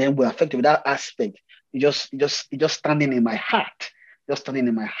 and then we're affected with that aspect. It just standing in my heart. Just standing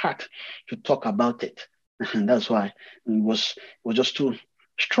in my heart to talk about it. And that's why it was just too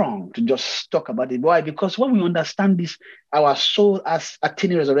strong to just talk about it. Why? Because when we understand this, our soul as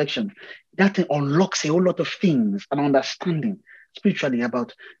attaining resurrection, that thing unlocks a whole lot of things and understanding spiritually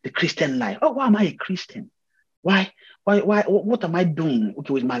about the Christian life. Oh, why am I a Christian? Why? What am I doing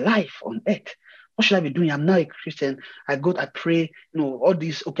with my life on earth? What should I be doing? I'm now a Christian. I pray, all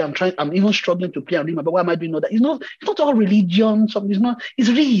this. Okay, I'm even struggling to pray and read, but why am I doing all that? It's not all religion. It's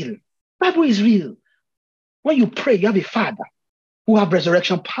real. Bible is real. When you pray, you have a Father who have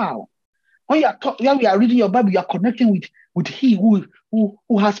resurrection power. When you are reading your Bible, you are connecting with He who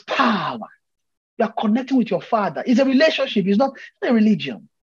has power. You are connecting with your Father. It's a relationship. It's not a religion.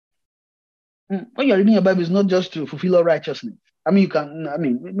 When you're reading your Bible, it's not just to fulfill all righteousness. We can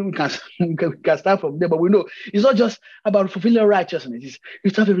start from there, but we know it's not just about fulfilling righteousness.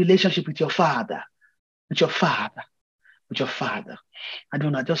 It's to have a relationship with your Father, with your Father. I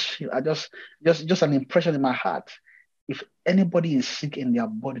don't know. I just feel, just an impression in my heart. If anybody is sick in their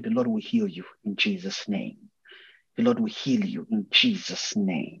body, the Lord will heal you in Jesus' name. The Lord will heal you in Jesus'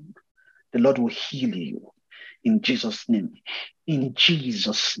 name. The Lord will heal you in Jesus' name. In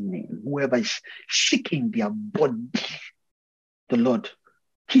Jesus' name. Whoever is sick in their body, the Lord,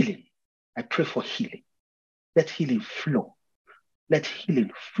 healing. I pray for healing. Let healing flow. Let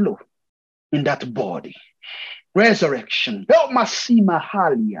healing flow in that body. Resurrection. Let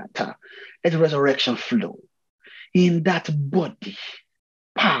resurrection flow in that body.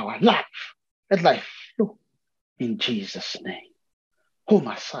 Power, life. Let life flow in Jesus' name.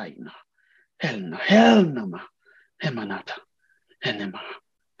 Homasaina. Helnama. Hemanata. Henema.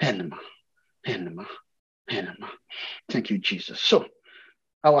 Thank you, Jesus. So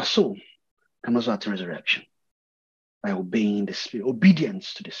Our soul can also attain resurrection by obeying the Spirit,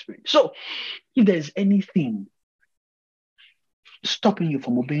 obedience to the Spirit. So if there is anything stopping you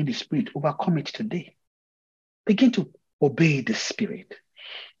from obeying the Spirit, overcome it today. Begin to obey the Spirit.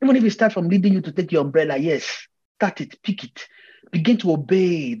 Even if it starts from leading you to take your umbrella, yes, start it, pick it. Begin to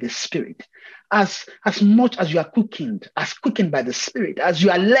obey the Spirit. As much as you are quickened by the Spirit, as you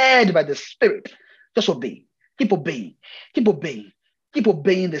are led by the Spirit, just obey. Keep obeying. Keep obeying. Keep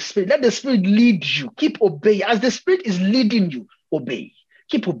obeying the Spirit. Let the Spirit lead you. Keep obeying. As the Spirit is leading you, obey.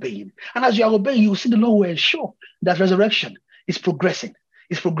 Keep obeying. And as you are obeying, you will see the Lord will ensure that resurrection is progressing.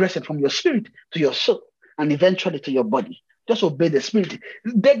 It's progressing from your spirit to your soul and eventually to your body. Just obey the Spirit.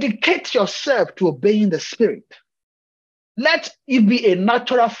 Dedicate yourself to obeying the Spirit. Let it be a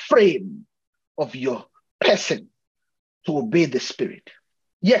natural frame of your person to obey the Spirit.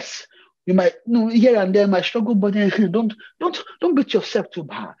 Yes, you might here and there might struggle, but don't beat yourself too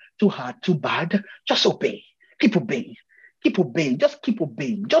hard, too bad. Just obey. Keep obeying. Keep obeying. Just keep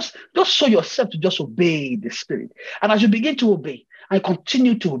obeying. Just show yourself to just obey the Spirit. And as you begin to obey and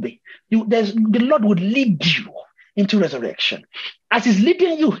continue to obey, the Lord would lead you into resurrection. As He's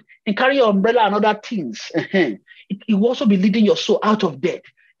leading you in carrying your umbrella and other things, it will also be leading your soul out of death.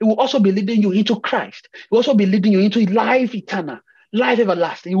 It will also be leading you into Christ. It will also be leading you into life eternal, life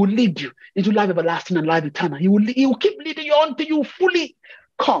everlasting. He will lead you into life everlasting and life eternal. He will keep leading you until you fully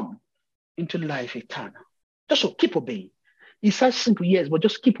come into life eternal. Just so keep obeying. It's such simple, yes, but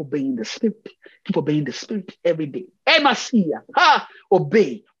just keep obeying the Spirit. Keep obeying the Spirit every day. Emasia.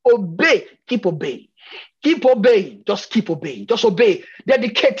 Obey. Obey. Keep obeying. Keep obeying. Just keep obeying. Just obey.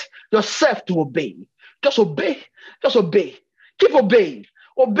 Dedicate yourself to obey. Just obey. Just obey. Keep obeying.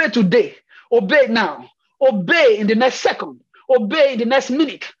 Obey today. Obey now. Obey in the next second. Obey in the next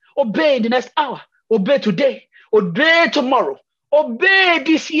minute. Obey in the next hour. Obey today. Obey tomorrow. Obey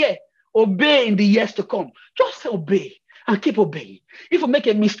this year. Obey in the years to come. Just obey and keep obeying. If you make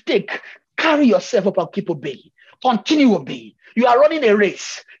a mistake, carry yourself up and keep obeying. Continue obeying. You are running a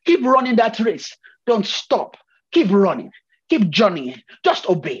race. Keep running that race. Don't stop. Keep running. Keep journeying. Just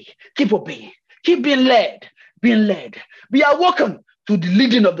obey. Keep obeying. Keep being led. Being led. Be awoken to the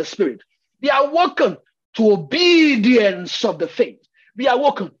leading of the Spirit. Be awoken to obedience of the faith. Be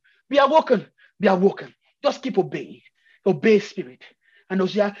awoken. Be awoken. Be awoken. Just keep obeying. Obey Spirit. And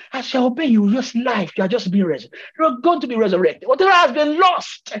as you obey, you just life. You are just being resurrected. You're going to be resurrected. Whatever has been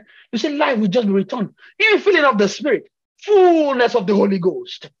lost, you see, life will just be returned. In filling of the Spirit, fullness of the Holy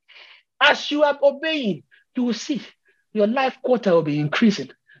Ghost. As you are obeying, you will see your life quota will be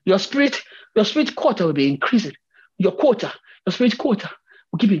increasing. Your spirit quota will be increasing. Your spirit quota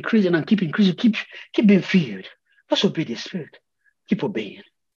will keep increasing and keep increasing. Keep being filled. Just obey the Spirit. Keep obeying.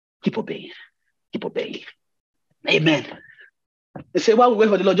 Keep obeying. Keep obeying. Amen. They say, while we wait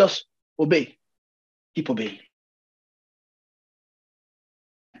for the Lord, just obey. Keep obeying.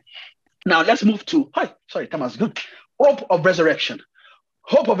 Now let's move to, time has gone. Hope of resurrection.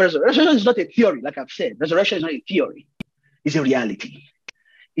 Hope of resurrection is not a theory, like I've said. Resurrection is not a theory. It's a reality.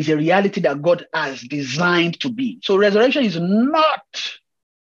 It's a reality that God has designed to be. So resurrection is not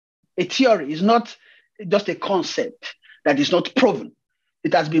a theory. It's not just a concept that is not proven.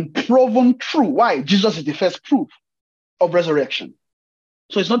 It has been proven true. Why? Jesus is the first proof of resurrection.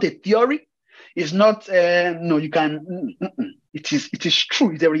 So it's not a theory. It's not, it is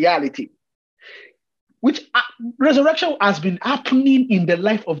true. It's a reality. Which resurrection has been happening in the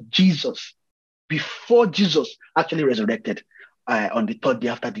life of Jesus before Jesus actually resurrected on the third day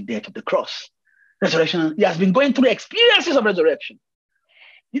after the death of the cross. Resurrection, he has been going through experiences of resurrection.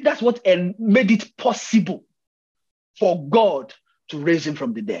 That's what made it possible for God to raise him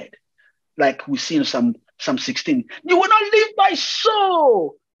from the dead. Like we see in Psalm 16. You will not leave my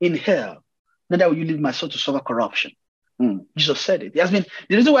soul in hell. Neither will you leave my soul to suffer corruption. Jesus said it. The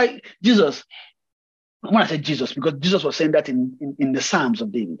reason why Jesus, when I say Jesus, because Jesus was saying that in the Psalms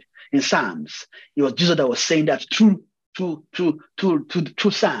of David. In Psalms, it was Jesus that was saying that through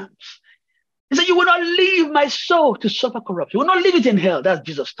Psalms. He said, you will not leave my soul to suffer corruption. You will not leave it in hell. That's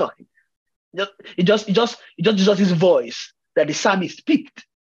Jesus talking. It just Jesus' voice that the psalmist picked.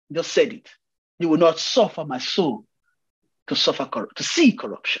 He just said it. You will not suffer my soul to see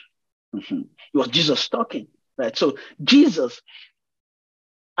corruption. It was Jesus talking, right? So Jesus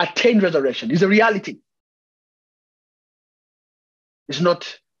attained resurrection. It's a reality. It's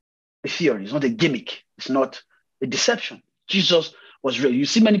not a theory. It's not a gimmick. It's not a deception. Jesus was real. You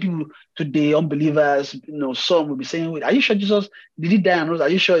see many people today, unbelievers, some will be saying, wait, are you sure Jesus, did he die on rose? Are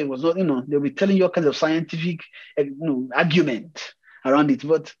you sure it was not, they'll be telling you all kinds of scientific, argument around it.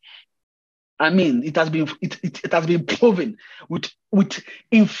 But I mean, it has been proven with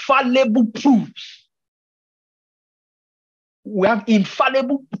infallible proofs. We have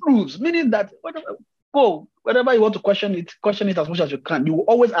infallible proofs, meaning that whenever you want to question it as much as you can. You will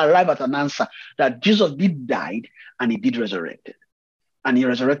always arrive at an answer that Jesus did die and he did resurrected. And he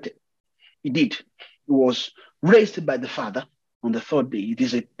resurrected. He did. He was raised by the Father on the third day.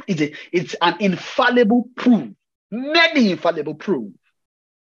 It's an infallible proof, many infallible proof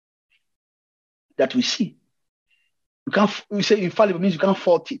that we see. We say infallible means you can't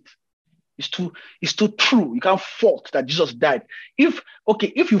fault it. It's too true. You can't fault that Jesus died. If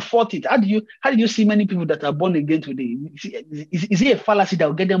you fault it, how do you see many people that are born again today? Is it a fallacy that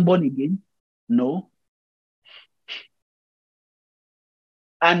will get them born again? No.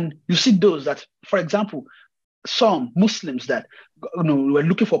 And you see those that, for example, some Muslims that were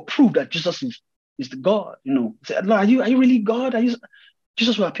looking for proof that Jesus is the God. Say, are you really God?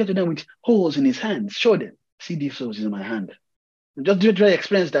 Jesus will appear to them with holes in his hands. Show them. See these holes in my hand. Just direct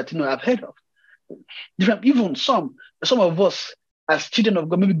experience that I've heard of. Even some of us as children of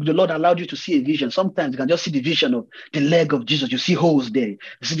God, maybe the Lord allowed you to see a vision. Sometimes you can just see the vision of the leg of Jesus. You see holes there. You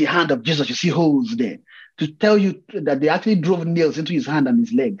see the hand of Jesus. You see holes there. To tell you that they actually drove nails into his hand and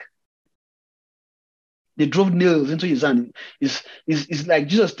his leg. They drove nails into his hand. It's like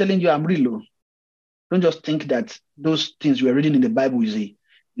Jesus telling you, I'm real. Don't just think that those things you are reading in the Bible is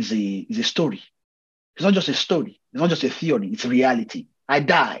a story. It's not just a story. It's not just a theory. It's reality. I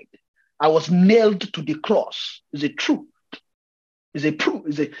died. I was nailed to the cross. It's a truth. It's a proof.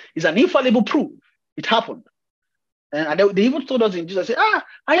 It's an infallible proof. It happened. And they even told us in Jesus, say,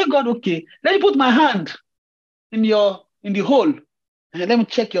 are you God? Okay. Let me put my hand in the hole and let me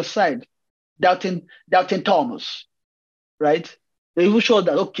check your side. Doubting Thomas. Right? They even showed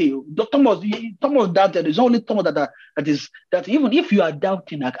that, okay, Thomas doubted. It's only Thomas that even if you are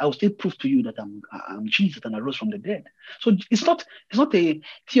doubting, I will still prove to you that I'm Jesus and I rose from the dead. So it's not a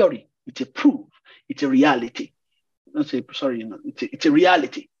theory. It's a proof. It's a reality. It's a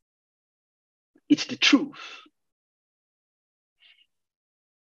reality. It's the truth.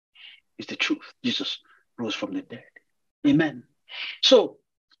 It's the truth. Jesus rose from the dead. Amen. So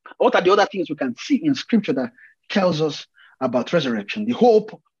what are the other things we can see in scripture that tells us about resurrection, the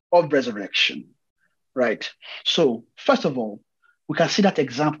hope of resurrection, right? So first of all, we can see that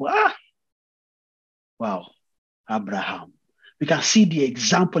example. Wow, Abraham. We can see the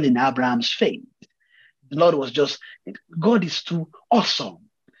example in Abraham's faith. The Lord was God is too awesome.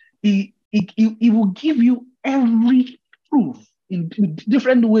 He will give you every proof in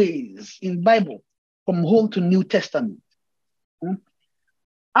different ways in Bible, from Old to New Testament.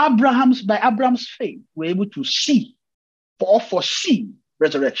 By Abraham's faith, we're able to see or foresee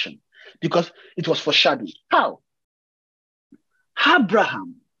resurrection because it was foreshadowed. How?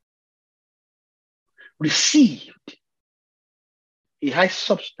 Abraham received a high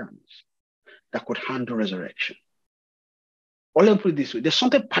substance that could handle resurrection. Or let me put it this way, there's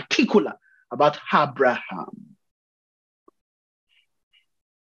something particular about Abraham.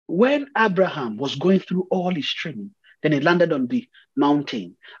 When Abraham was going through all his training, then he landed on the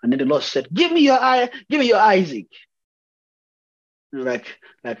mountain, and then the Lord said, give me your Isaac. That's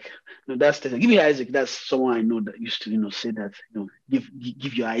give me Isaac. That's someone I know that used to, say that,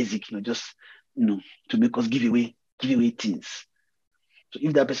 give your Isaac, just, to make us give away things. So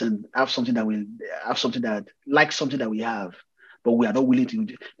if that person likes something that we have, but we are not willing to,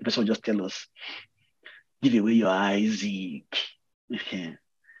 the person will just tell us, give away your Isaac.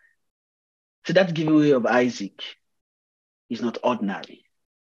 So that giveaway of Isaac is not ordinary.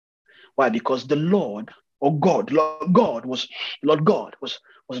 Why? Because the Lord God was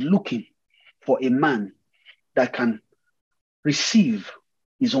looking for a man that can receive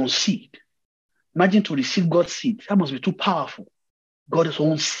his own seed. Imagine to receive God's seed. That must be too powerful. God's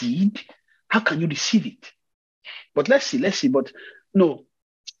own seed. How can you receive it? But let's see. But no,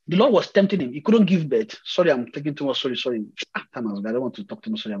 the Lord was tempting him. He couldn't give birth. Sorry, I'm taking too much. Sorry. I don't want to talk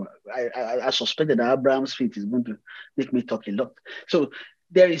too much. I suspected that Abraham's faith is going to make me talk a lot. So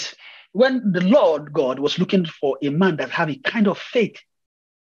when the Lord God was looking for a man that have a kind of faith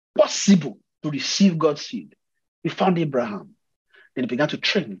possible to receive God's seed, he found Abraham. Then he began to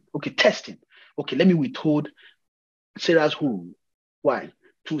train him. Okay, test him. Okay, let me withhold Sarah's womb. Why?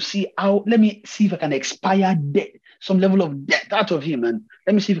 Let me see if I can expire death, some level of death out of him, and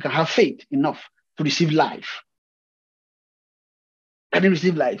let me see if he can have faith enough to receive life. Can he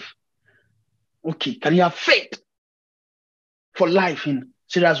receive life? Okay, can he have faith for life in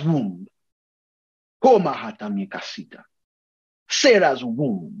Sarah's womb? Sarah's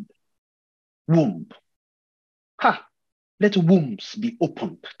womb. Ha! Let wombs be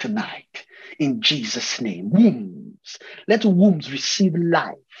opened tonight in Jesus' name. Wombs. Let wombs receive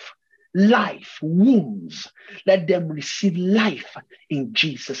life. Life, wombs. Let them receive life in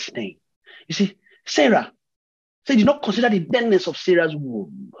Jesus' name. You see, Sarah said, did not consider the deadness of Sarah's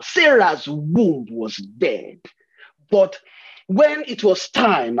womb. Sarah's womb was dead. But when it was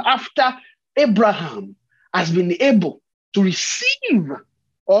time, after Abraham has been able to receive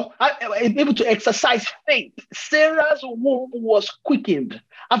or able to exercise faith, Sarah's womb was quickened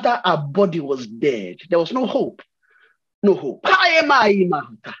after her body was dead. There was no hope. No hope. But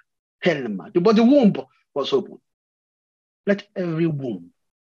the womb was open. Let every womb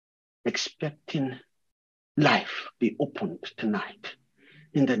expecting life be opened tonight.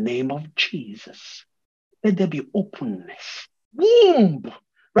 In the name of Jesus, let there be openness. Womb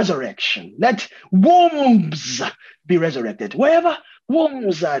resurrection. Let wombs be resurrected. Wherever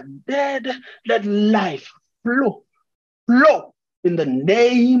wombs are dead, let life flow. Flow in the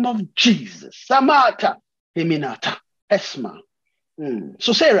name of Jesus. Samata, Eminata, Esma.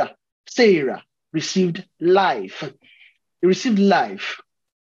 So Sarah received life. He received life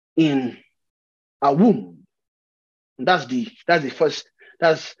in a womb. And that's the first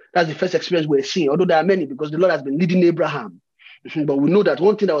experience we're seeing, although there are many, because the Lord has been leading Abraham. But we know that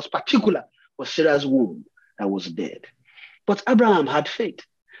one thing that was particular was Sarah's womb that was dead. But Abraham had faith,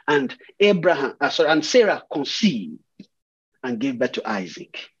 and Sarah conceived and gave birth to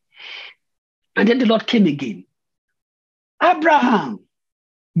Isaac. And then the Lord came again. Abraham,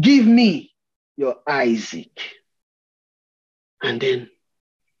 give me your Isaac. And then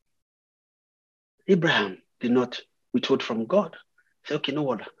Abraham did not withhold from God. He said, okay,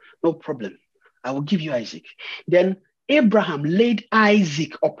 no problem. I will give you Isaac. Then Abraham laid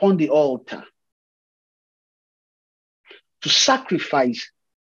Isaac upon the altar to sacrifice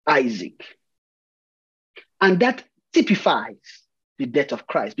Isaac. And that typifies the death of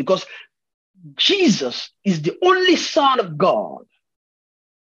Christ, because Jesus is the only Son of God,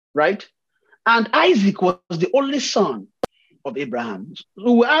 right? And Isaac was the only son of Abraham.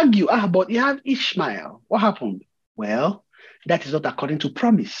 So we argue, but you have Ishmael. What happened? Well, that is not according to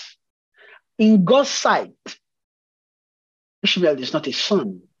promise. In God's sight, Ishmael is not a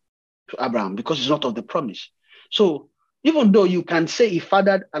son to Abraham because he's not of the promise. So even though you can say he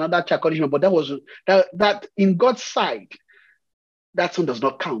fathered another child called Ishmael, but that in God's sight, that son does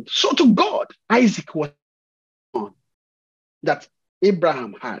not count. So to God, Isaac was one that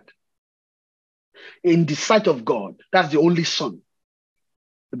Abraham had. In the sight of God, that's the only son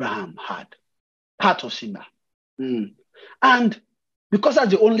Abraham had. Part of Simba. And because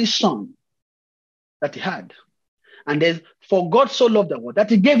that's the only son that he had, and then for God so loved the world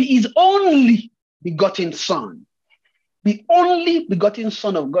that he gave his only begotten son, the only begotten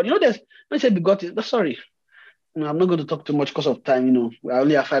son of God. When I say begotten, sorry, I'm not going to talk too much because of time. We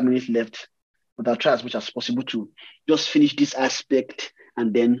only have 5 minutes left, but I'll try as much as possible to just finish this aspect,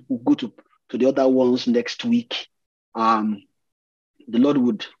 and then we'll go to the other ones next week. The Lord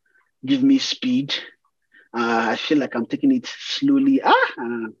would give me speed. I feel like I'm taking it slowly.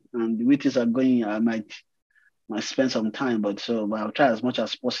 And the way things are going, I might spend some time, but I'll try as much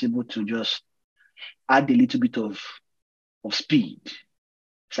as possible to just add a little bit of speed.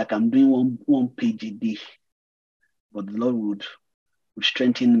 It's like I'm doing one page a day, but the Lord would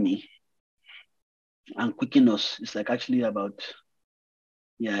strengthen me and quicken us. It's like actually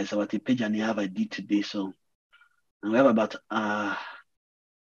it's about a page and a half I did today. So, and we have about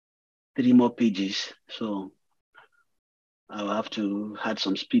 3 more pages. So I'll have to add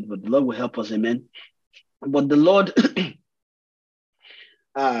some speed, but the Lord will help us. Amen. But the Lord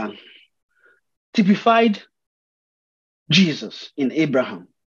typified Jesus in Abraham.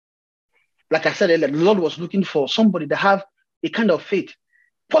 Like I said earlier, the Lord was looking for somebody that have a kind of faith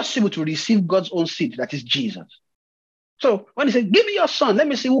possible to receive God's own seed, that is Jesus. So when he said, give me your son, let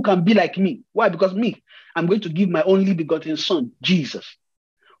me see who can be like me. Why? Because I'm going to give my only begotten son, Jesus,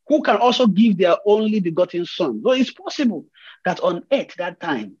 who can also give their only begotten son. So it's possible that on earth that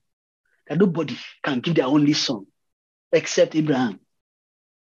time, that nobody can give their only son except Abraham.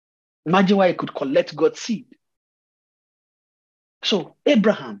 Imagine why he could collect God's seed. So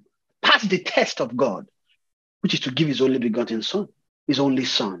Abraham passed the test of God, which is to give his only begotten son, his only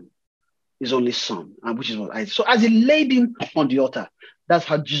son, and which is what Isaac. So as he laid him on the altar, that's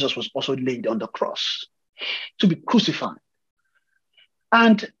how Jesus was also laid on the cross to be crucified.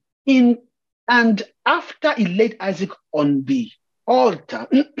 And after he laid Isaac on the altar,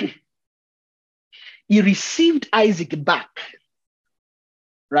 he received Isaac back,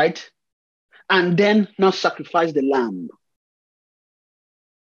 right? And then now sacrificed the lamb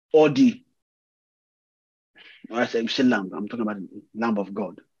or the Or I say lamb. I'm talking about the Lamb of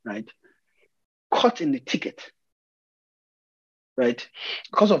God, right? Caught in the ticket, right?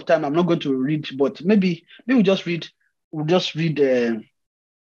 Because of time, I'm not going to read, but maybe we'll just read. We'll just read.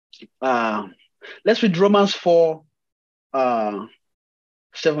 Let's read Romans 4,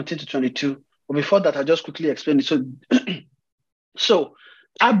 17 to 22. But before that, I'll just quickly explain it. So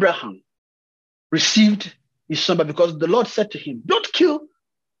Abraham received his son, but because the Lord said to him, "Don't kill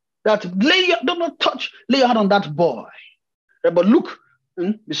that. Do not touch. Lay your hand on that boy. Right? But look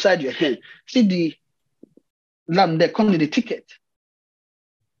beside your hand. See the lamb there, caught in the ticket.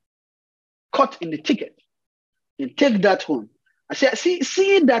 Caught in the ticket. And take that one. I say,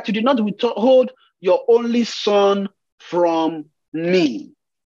 see that you did not withhold your only son from me.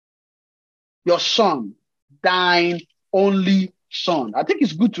 Your son, thine only son." I think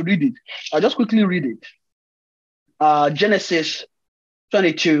it's good to read it. I'll just quickly read it. Genesis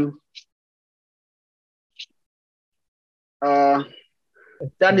 22.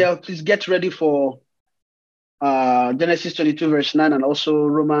 Daniel, please get ready for Genesis 22 verse 9 and also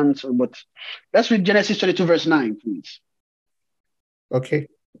Romans. But let's read Genesis 22 verse 9, please. Okay.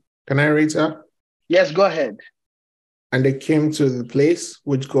 Can I read, sir? Yes, go ahead. And they came to the place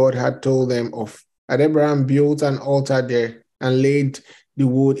which God had told them of. And Abraham built an altar there and laid the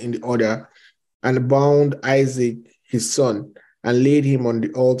wood in the order and bound Isaac, his son, and laid him on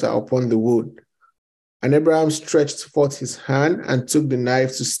the altar upon the wood. And Abraham stretched forth his hand and took the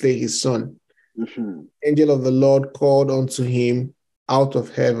knife to slay his son. Mm-hmm. The angel of the Lord called unto him out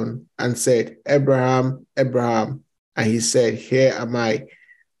of heaven and said, "Abraham, Abraham." And he said, "Here am I."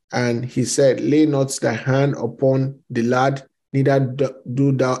 And he said, "Lay not thy hand upon the lad, neither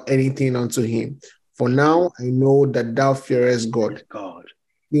do thou anything unto him. For now I know that thou fearest God,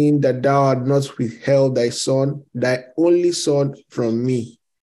 seeing that thou hast not withheld thy son, thy only son, from me."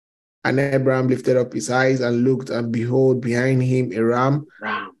 And Abraham lifted up his eyes and looked, and behold, behind him a ram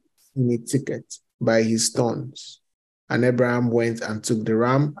in a thicket by his thorns. And Abraham went and took the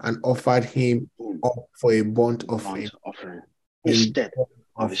ram and offered him up for a burnt offering instead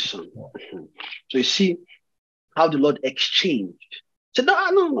of his son. So you see how the Lord exchanged. Said, no,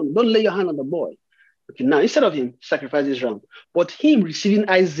 don't lay your hand on the boy. Okay, now instead of him sacrifice his ram, but him receiving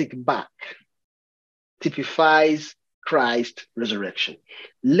Isaac back typifies Christ's resurrection.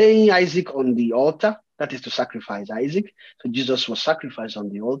 Laying Isaac on the altar, that is to sacrifice Isaac. So Jesus was sacrificed on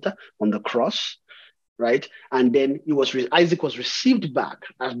the altar, on the cross, right? And then Isaac was received back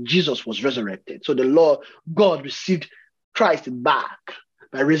as Jesus was resurrected. So the Lord, God received Christ back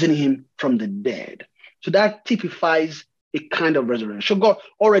by raising him from the dead. So that typifies a kind of resurrection. So God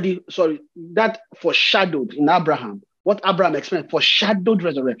that foreshadowed in Abraham, what Abraham experienced, foreshadowed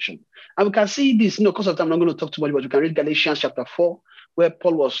resurrection. And we can see this, because of time, I'm not going to talk too much, but we can read Galatians chapter 4, where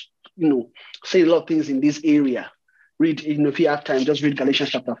Paul was, saying a lot of things in this area. Read, if you have time, just read Galatians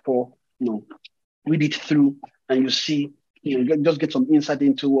chapter 4, read it through, and you see, just get some insight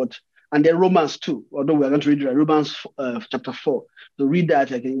into what. And then Romans 2, although we're going to read Romans chapter 4. So read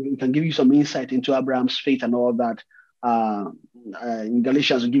that, it can give you some insight into Abraham's faith and all that. In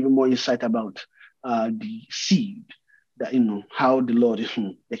Galatians, will give you more insight about the seed, that how the Lord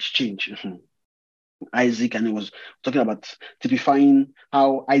exchanged Isaac, and he was talking about typifying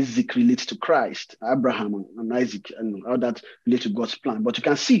how Isaac relates to Christ, Abraham and Isaac, and how that relates to God's plan. But you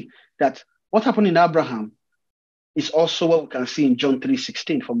can see that what happened in Abraham is also what we can see in John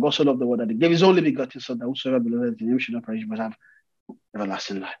 3:16. For God so loved the world that he gave his only begotten son, that whosoever believeth in him should not perish but have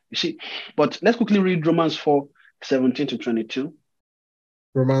everlasting life. You see, but let's quickly read Romans 4:17 to 22.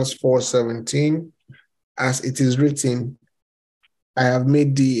 Romans 4:17, as it is written, "I have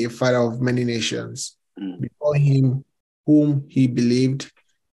made thee a father of many nations, before him whom he believed,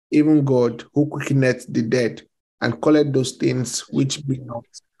 even God, who quickeneth the dead, and calleth those things which be not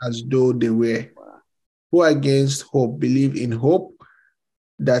as though they were, who against hope believe in hope,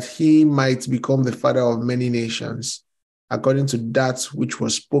 that he might become the father of many nations, according to that which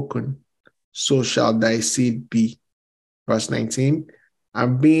was spoken, so shall thy seed be." Verse 19,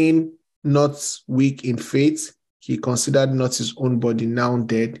 "And being not weak in faith, he considered not his own body now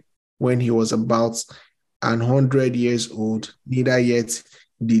dead, when he was about 100 years old, neither yet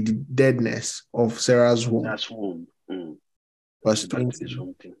the deadness of Sarah's womb." That's womb. Verse 20.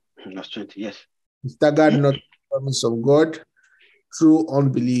 Verse 20, yes. "He staggered not the promise of God through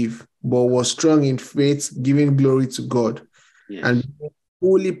unbelief, but was strong in faith, giving glory to God, and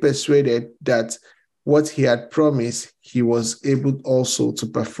fully persuaded that what he had promised, he was able also to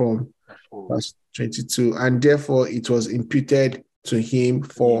perform." Verse 22, "And therefore it was imputed to him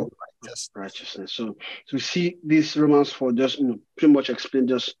for righteousness." So we see this Romans 4 just pretty much explain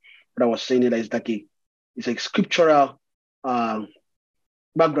just what I was saying. That is like It's a scriptural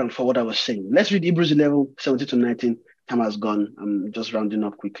background for what I was saying. Let's read Hebrews 11, 17 to 19. Time has gone. I'm just rounding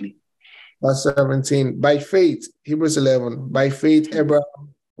up quickly. Verse 17. By faith, Hebrews 11. By faith,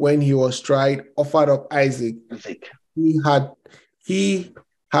 Abraham, when he was tried, offered up Isaac. He had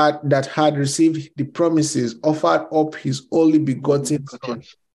received the promises, offered up his only begotten son,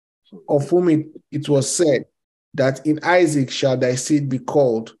 of whom it was said that in Isaac shall thy seed be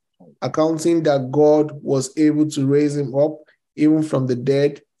called, accounting that God was able to raise him up even from the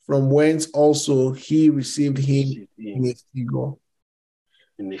dead, from whence also he received him in a figure.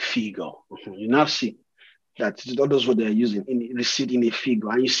 In a figure. You now see that all those what they're using, received in a figure.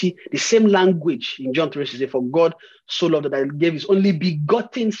 And you see the same language in John 3, says, for God so loved that he gave his only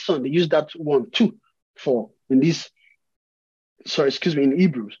begotten son. They use that one too for in this, in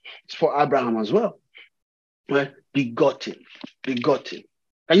Hebrews. It's for Abraham as well. Right? Begotten.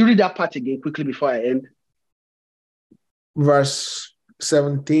 Can you read that part again quickly before I end? Verse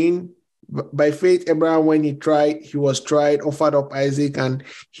 17. By faith, Abraham, when he was tried, offered up Isaac, and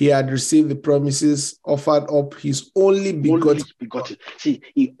he had received the promises, offered up his only begotten. See,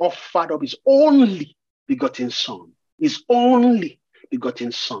 he offered up his only begotten son. His only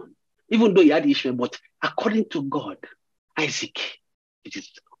begotten son. Even though he had Ishmael, but according to God, Isaac, it is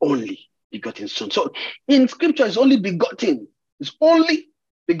only begotten son. So in scripture, his only begotten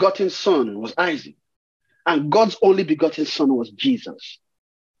son was Isaac. And God's only begotten son was Jesus,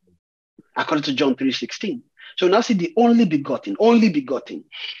 according to John 3:16. So now see the only begottens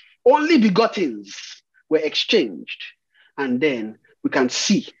were exchanged. And then we can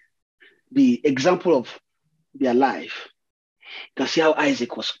see the example of their life. You can see how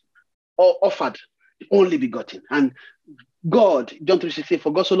Isaac was offered the only begotten. And God, John 3:16,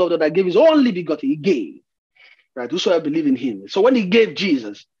 for God so loved that he gave his only begotten, he gave. Right? Whosoever believe in him. So when he gave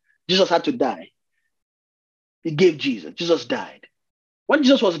Jesus, Jesus had to die. He gave Jesus. Jesus died. When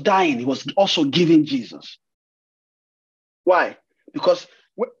Jesus was dying, he was also giving Jesus. Why? Because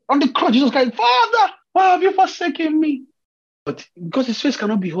on the cross, Jesus cried, Father, why have you forsaken me? But because his face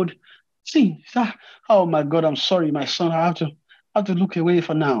cannot behold sin. Oh my God, I'm sorry, my son. I have to look away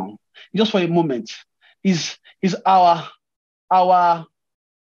for now. Just for a moment. Is our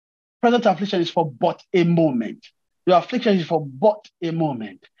present affliction is for but a moment. Your affliction is for but a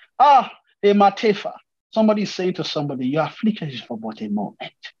moment. A matefa. Somebody is saying to somebody, your affliction is for but a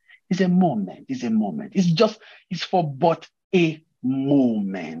moment. It's a moment. It's for but a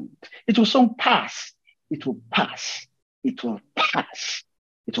moment. It will soon pass. It will pass.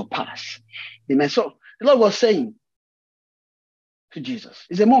 Amen. So the Lord was saying to Jesus,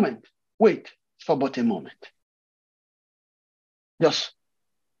 it's a moment. Wait, it's for but a moment. Just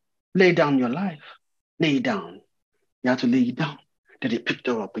lay down your life. Lay it down. You have to lay it down. Then he picked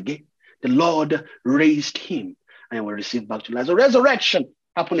her up again. The Lord raised him and will receive back to life. So resurrection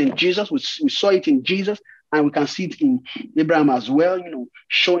happened in Jesus. We saw it in Jesus, and we can see it in Abraham as well,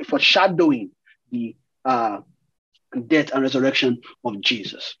 foreshadowing the death and resurrection of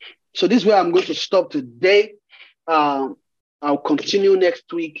Jesus. So this is where I'm going to stop today. I'll continue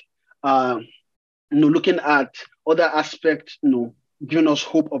next week, looking at other aspects, giving us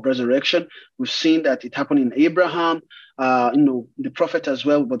hope of resurrection. We've seen that it happened in Abraham, the prophet as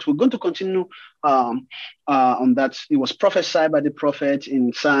well. But we're going to continue on that. It was prophesied by the prophet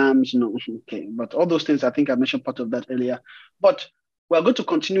in Psalms, okay. But all those things, I think I mentioned part of that earlier. But we're going to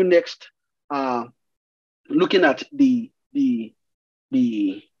continue next, looking at the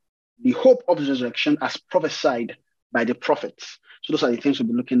hope of resurrection as prophesied by the prophets. So those are the things we'll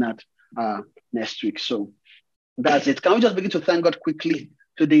be looking at next week. So that's it. Can we just begin to thank God quickly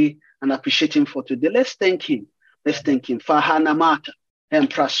today and appreciate him for today? Let's thank him. Fahana Mata and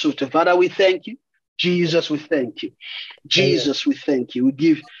Prasuta. Father, we thank you. Jesus, we thank you. Jesus, we thank you. We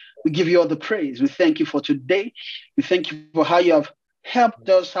give you all the praise. We thank you for today. We thank you for how you have helped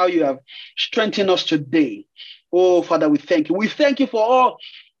us, how you have strengthened us today. Oh, Father, we thank you. We thank you for all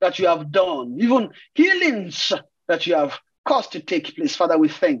that you have done, even healings that you have caused to take place. Father, we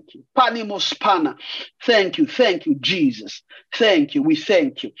thank you. Panimos pana. Thank you, Jesus. Thank you. We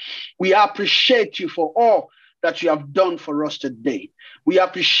thank you. We appreciate you for all that you have done for us today. We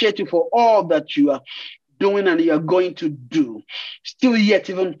appreciate you for all that you are doing and you are going to do. Still yet,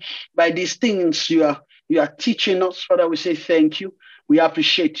 even by these things you are teaching us, Father, we say thank you. We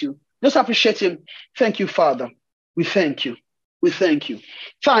appreciate you. Just appreciate him. Thank you, Father. We thank you. We thank you.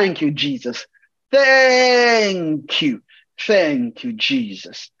 Thank you, Jesus. Thank you. Thank you,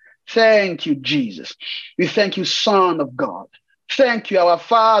 Jesus. Thank you, Jesus. We thank you, Son of God. Thank you, our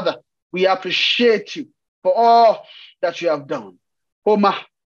Father. We appreciate you for all that you have done. Homa,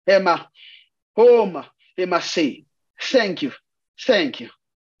 Emma, Homa, Emase. Thank you. Thank you.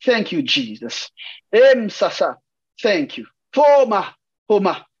 Thank you, Jesus. Sasa. Thank you. Homa.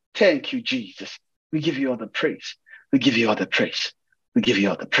 Thank you, Jesus. We give you all the praise. We give you all the praise. We give you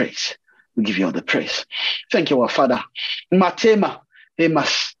all the praise. We give you all the praise. Thank you, our Father. Matema.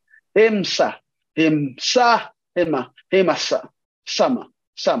 Emas. Emsa. Emasa.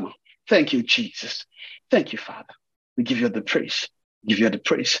 Sama. Thank you, Jesus. Thank you, Father. We give you the praise. Give you the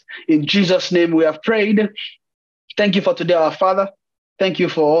praise. In Jesus' name we have prayed. Thank you for today, our Father. Thank you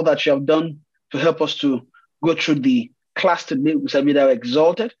for all that you have done to help us to go through the class today. We say, be thou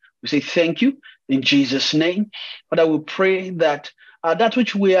exalted. We say thank you in Jesus' name. Father, we pray that that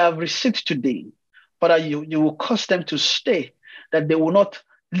which we have received today, Father, you will cause them to stay, that they will not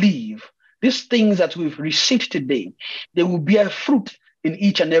leave. These things that we've received today, they will bear fruit in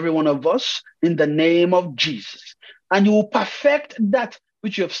each and every one of us in the name of Jesus. And you will perfect that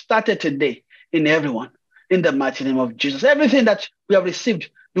which you have started today in everyone in the mighty name of Jesus. Everything that we have received,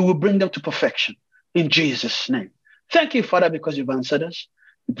 you will bring them to perfection in Jesus' name. Thank you, Father, because you've answered us.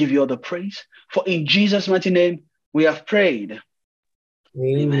 We give you all the praise. For in Jesus' mighty name, we have prayed.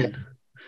 Amen.